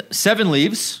drinking 7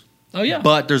 Leaves. Oh yeah.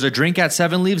 But there's a drink at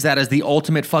 7 Leaves that is the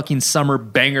ultimate fucking summer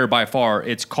banger by far.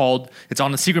 It's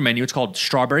on the secret menu. It's called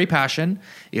Strawberry Passion.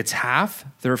 It's half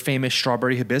their famous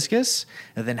strawberry hibiscus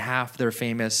and then half their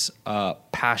famous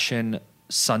passion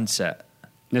sunset.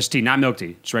 This tea, not milk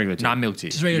tea, just regular tea. Not milk tea.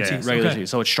 Just regular Yeah, tea. Regular Okay. tea.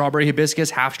 So it's strawberry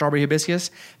hibiscus,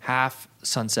 half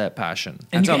sunset passion.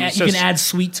 And you That's can, so- add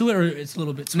sweet to it, or it's a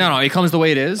little bit sweet. No, it comes the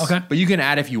way it is. Okay. But you can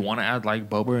add, if you want to add like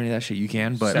boba or any of that shit, you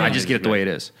can. But I just get it the way it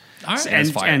is. All right.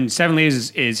 It's fire. And Seven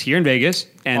Leaves is here in Vegas,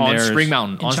 and On there's Spring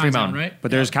Mountain. In On Spring Chinatown, Mountain. right?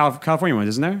 But there's California ones,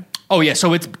 isn't there? Oh, yeah.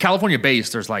 So it's California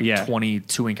based. There's like Yeah.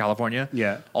 22 in California.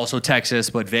 Yeah. Also Texas,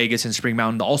 but Vegas and Spring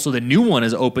Mountain. Also, the new one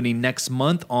is opening next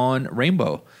month on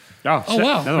Rainbow. Oh, wow.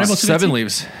 another one. Rainbow 7 215.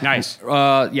 Leaves. Nice,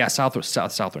 Yeah,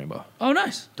 South Rainbow. Oh,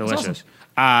 nice. That's delicious.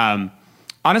 awesome.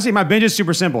 Honestly, my binge is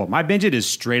super simple. My binge it is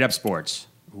straight up sports.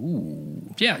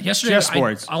 Yeah, yesterday Just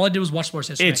sports. all I did was watch sports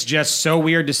yesterday. It's just so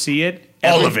weird to see it.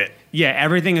 All of it. Yeah,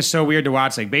 everything is so weird to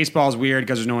watch. Like baseball is weird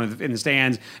because there's no one in the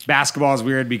stands. Basketball is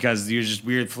weird because there's just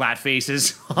weird flat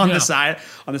faces on Yeah.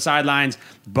 the sidelines.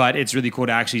 But it's really cool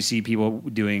to actually see people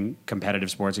doing competitive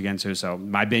sports again too. So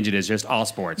my binge it is just all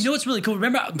sports. You know what's really cool?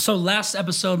 Remember, so last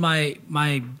episode, my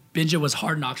binge was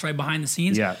Hard Knocks, right behind the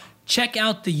scenes. Yeah. Check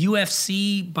out the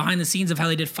UFC behind the scenes of how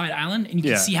they did Fight Island, and you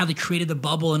can Yeah. see how they created the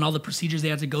bubble and all the procedures they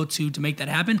had to go to make that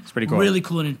happen. It's pretty cool. Really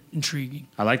cool and intriguing.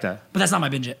 I like that. But that's not my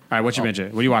binge it. All right, what's your binge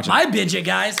it? What are you watching? My binge it,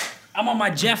 guys. I'm on my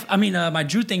my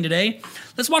Drew thing today.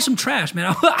 Let's watch some trash,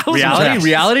 man. I was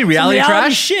Reality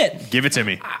trash? Shit. Give it to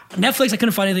me. Netflix, I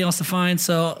couldn't find anything else to find,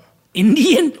 so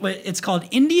it's called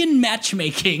Indian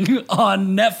matchmaking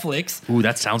on Netflix. Ooh,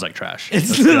 that sounds like trash.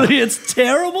 It's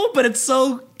terrible, but it's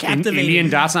so captivating. Indian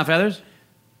dots, not feathers?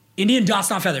 Indian dots,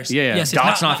 not feathers. Yeah. Yes,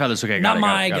 dots, not feathers. Okay, got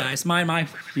it. Guys. My.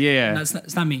 Yeah. No,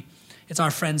 it's not me. It's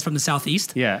our friends from the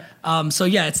Southeast. Yeah. So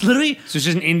yeah, it's literally. So it's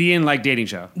just an Indian like dating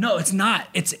show. No, it's not.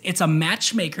 It's a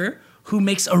matchmaker who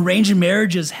makes arranged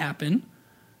marriages happen,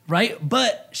 right?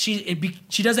 But she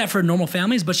does that for normal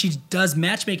families, but she does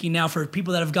matchmaking now for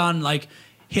people that have gone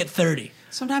hit 30.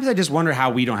 Sometimes I just wonder how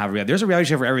we don't have a reality. There's a reality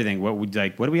show for everything. What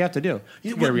do we have to do?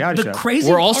 To get a reality show.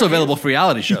 We're also available for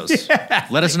reality shows. Yeah.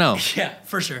 Let us know. Yeah,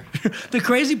 for sure. The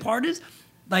crazy part is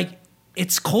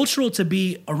it's cultural to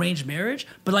be arranged marriage,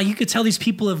 but you could tell these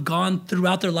people have gone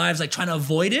throughout their lives trying to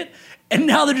avoid it, and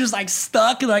now they're just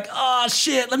stuck and oh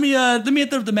shit, let me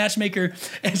hit the matchmaker,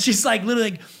 and she's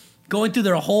literally going through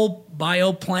their whole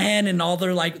bio plan and all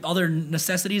their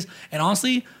necessities, and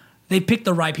honestly, they picked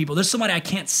the right people. There's somebody I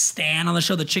can't stand on the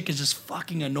show. The chick is just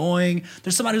fucking annoying.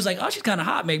 There's somebody who's oh, she's kind of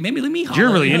hot. Maybe let me hot.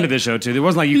 You're really into this show, too. It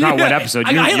wasn't you caught one episode.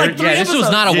 This was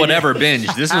not a whatever binge.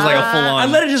 This was a full-on. I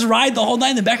let it just ride the whole night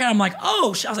in the background. I'm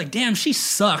oh, I was damn, she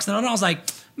sucks. And I was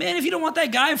man, if you don't want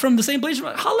that guy from the same place,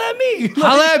 holla at me.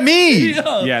 Holla at me.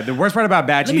 Yeah, the worst part about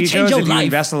bad TV shows is if you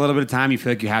invest a little bit of time, you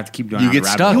feel like you have to keep going. You get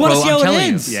stuck. You want to see how it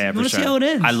ends. Yeah, you want to see how it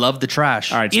ends. I love the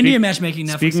trash. All right, Indian matchmaking.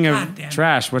 Netflix. Speaking of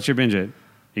trash, what's your binge it?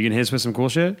 You gonna hit us with some cool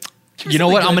shit? You know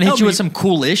what? I'm going to hit you with some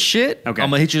cool-ish shit. Okay. I'm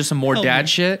going to hit you with some more dad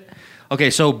shit. Okay,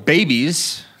 so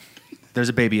babies. There's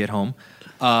a baby at home.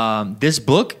 This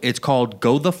book, it's called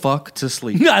Go the Fuck to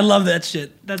Sleep. I love that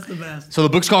shit. That's the best. So the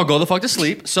book's called Go the Fuck to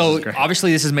Sleep. So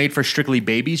obviously this is made for strictly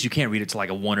babies. You can't read it to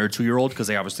a 1 or 2 year old because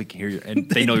they obviously can hear you and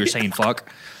they know you're saying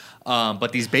fuck.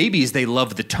 But these babies, they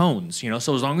love the tones,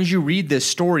 So as long as you read this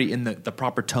story in the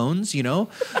proper tones,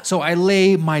 So I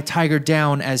lay my tiger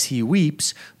down as he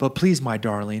weeps, but please, my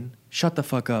darling, shut the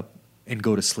fuck up and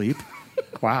go to sleep.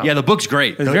 Wow. Yeah, the book's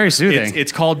great. It's very soothing.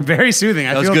 It's called very soothing.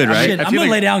 That was good, right? I'm going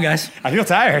to lay down, guys. I feel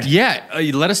tired. Yeah,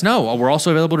 let us know. We're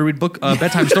also available to read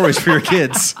bedtime stories for your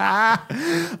kids. So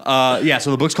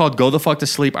the book's called Go the Fuck to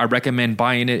Sleep. I recommend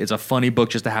buying it. It's a funny book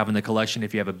just to have in the collection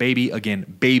if you have a baby. Again,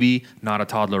 baby, not a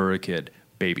toddler or a kid.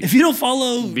 Baby. If you don't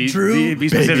follow Drew, be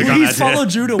specific on that. Please follow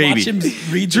Drew to watch him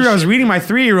read Drew, I was reading my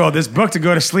 3-year-old this book to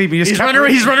go to sleep. He's running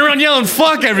around yelling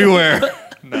fuck everywhere.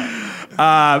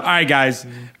 All right, guys.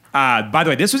 By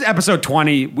the way, this was episode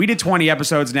 20. We did 20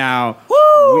 episodes now.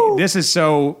 Woo! This is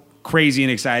so crazy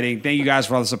and exciting. Thank you guys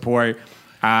for all the support.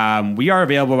 We are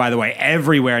available, by the way,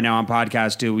 everywhere now on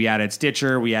podcasts, too. We added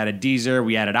Stitcher, we added Deezer,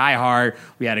 we added iHeart,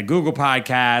 we added Google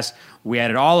Podcasts. We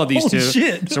added all of these, Holy too.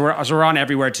 Shit. So we're on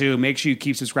everywhere, too. Make sure you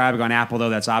keep subscribing on Apple,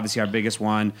 though. That's obviously our biggest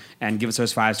one. And give us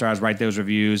those 5 stars. Write those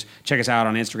reviews. Check us out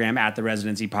on Instagram,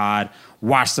 @TheResidencyPod.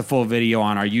 Watch the full video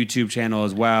on our YouTube channel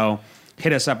as well.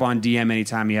 Hit us up on DM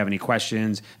anytime you have any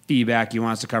questions, feedback, you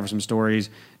want us to cover some stories.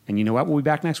 And you know what? We'll be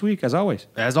back next week, as always.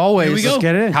 As always. Here we go. Let's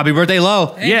get it in. Happy birthday,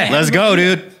 Lo. Yeah. Let's go,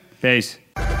 dude. Peace.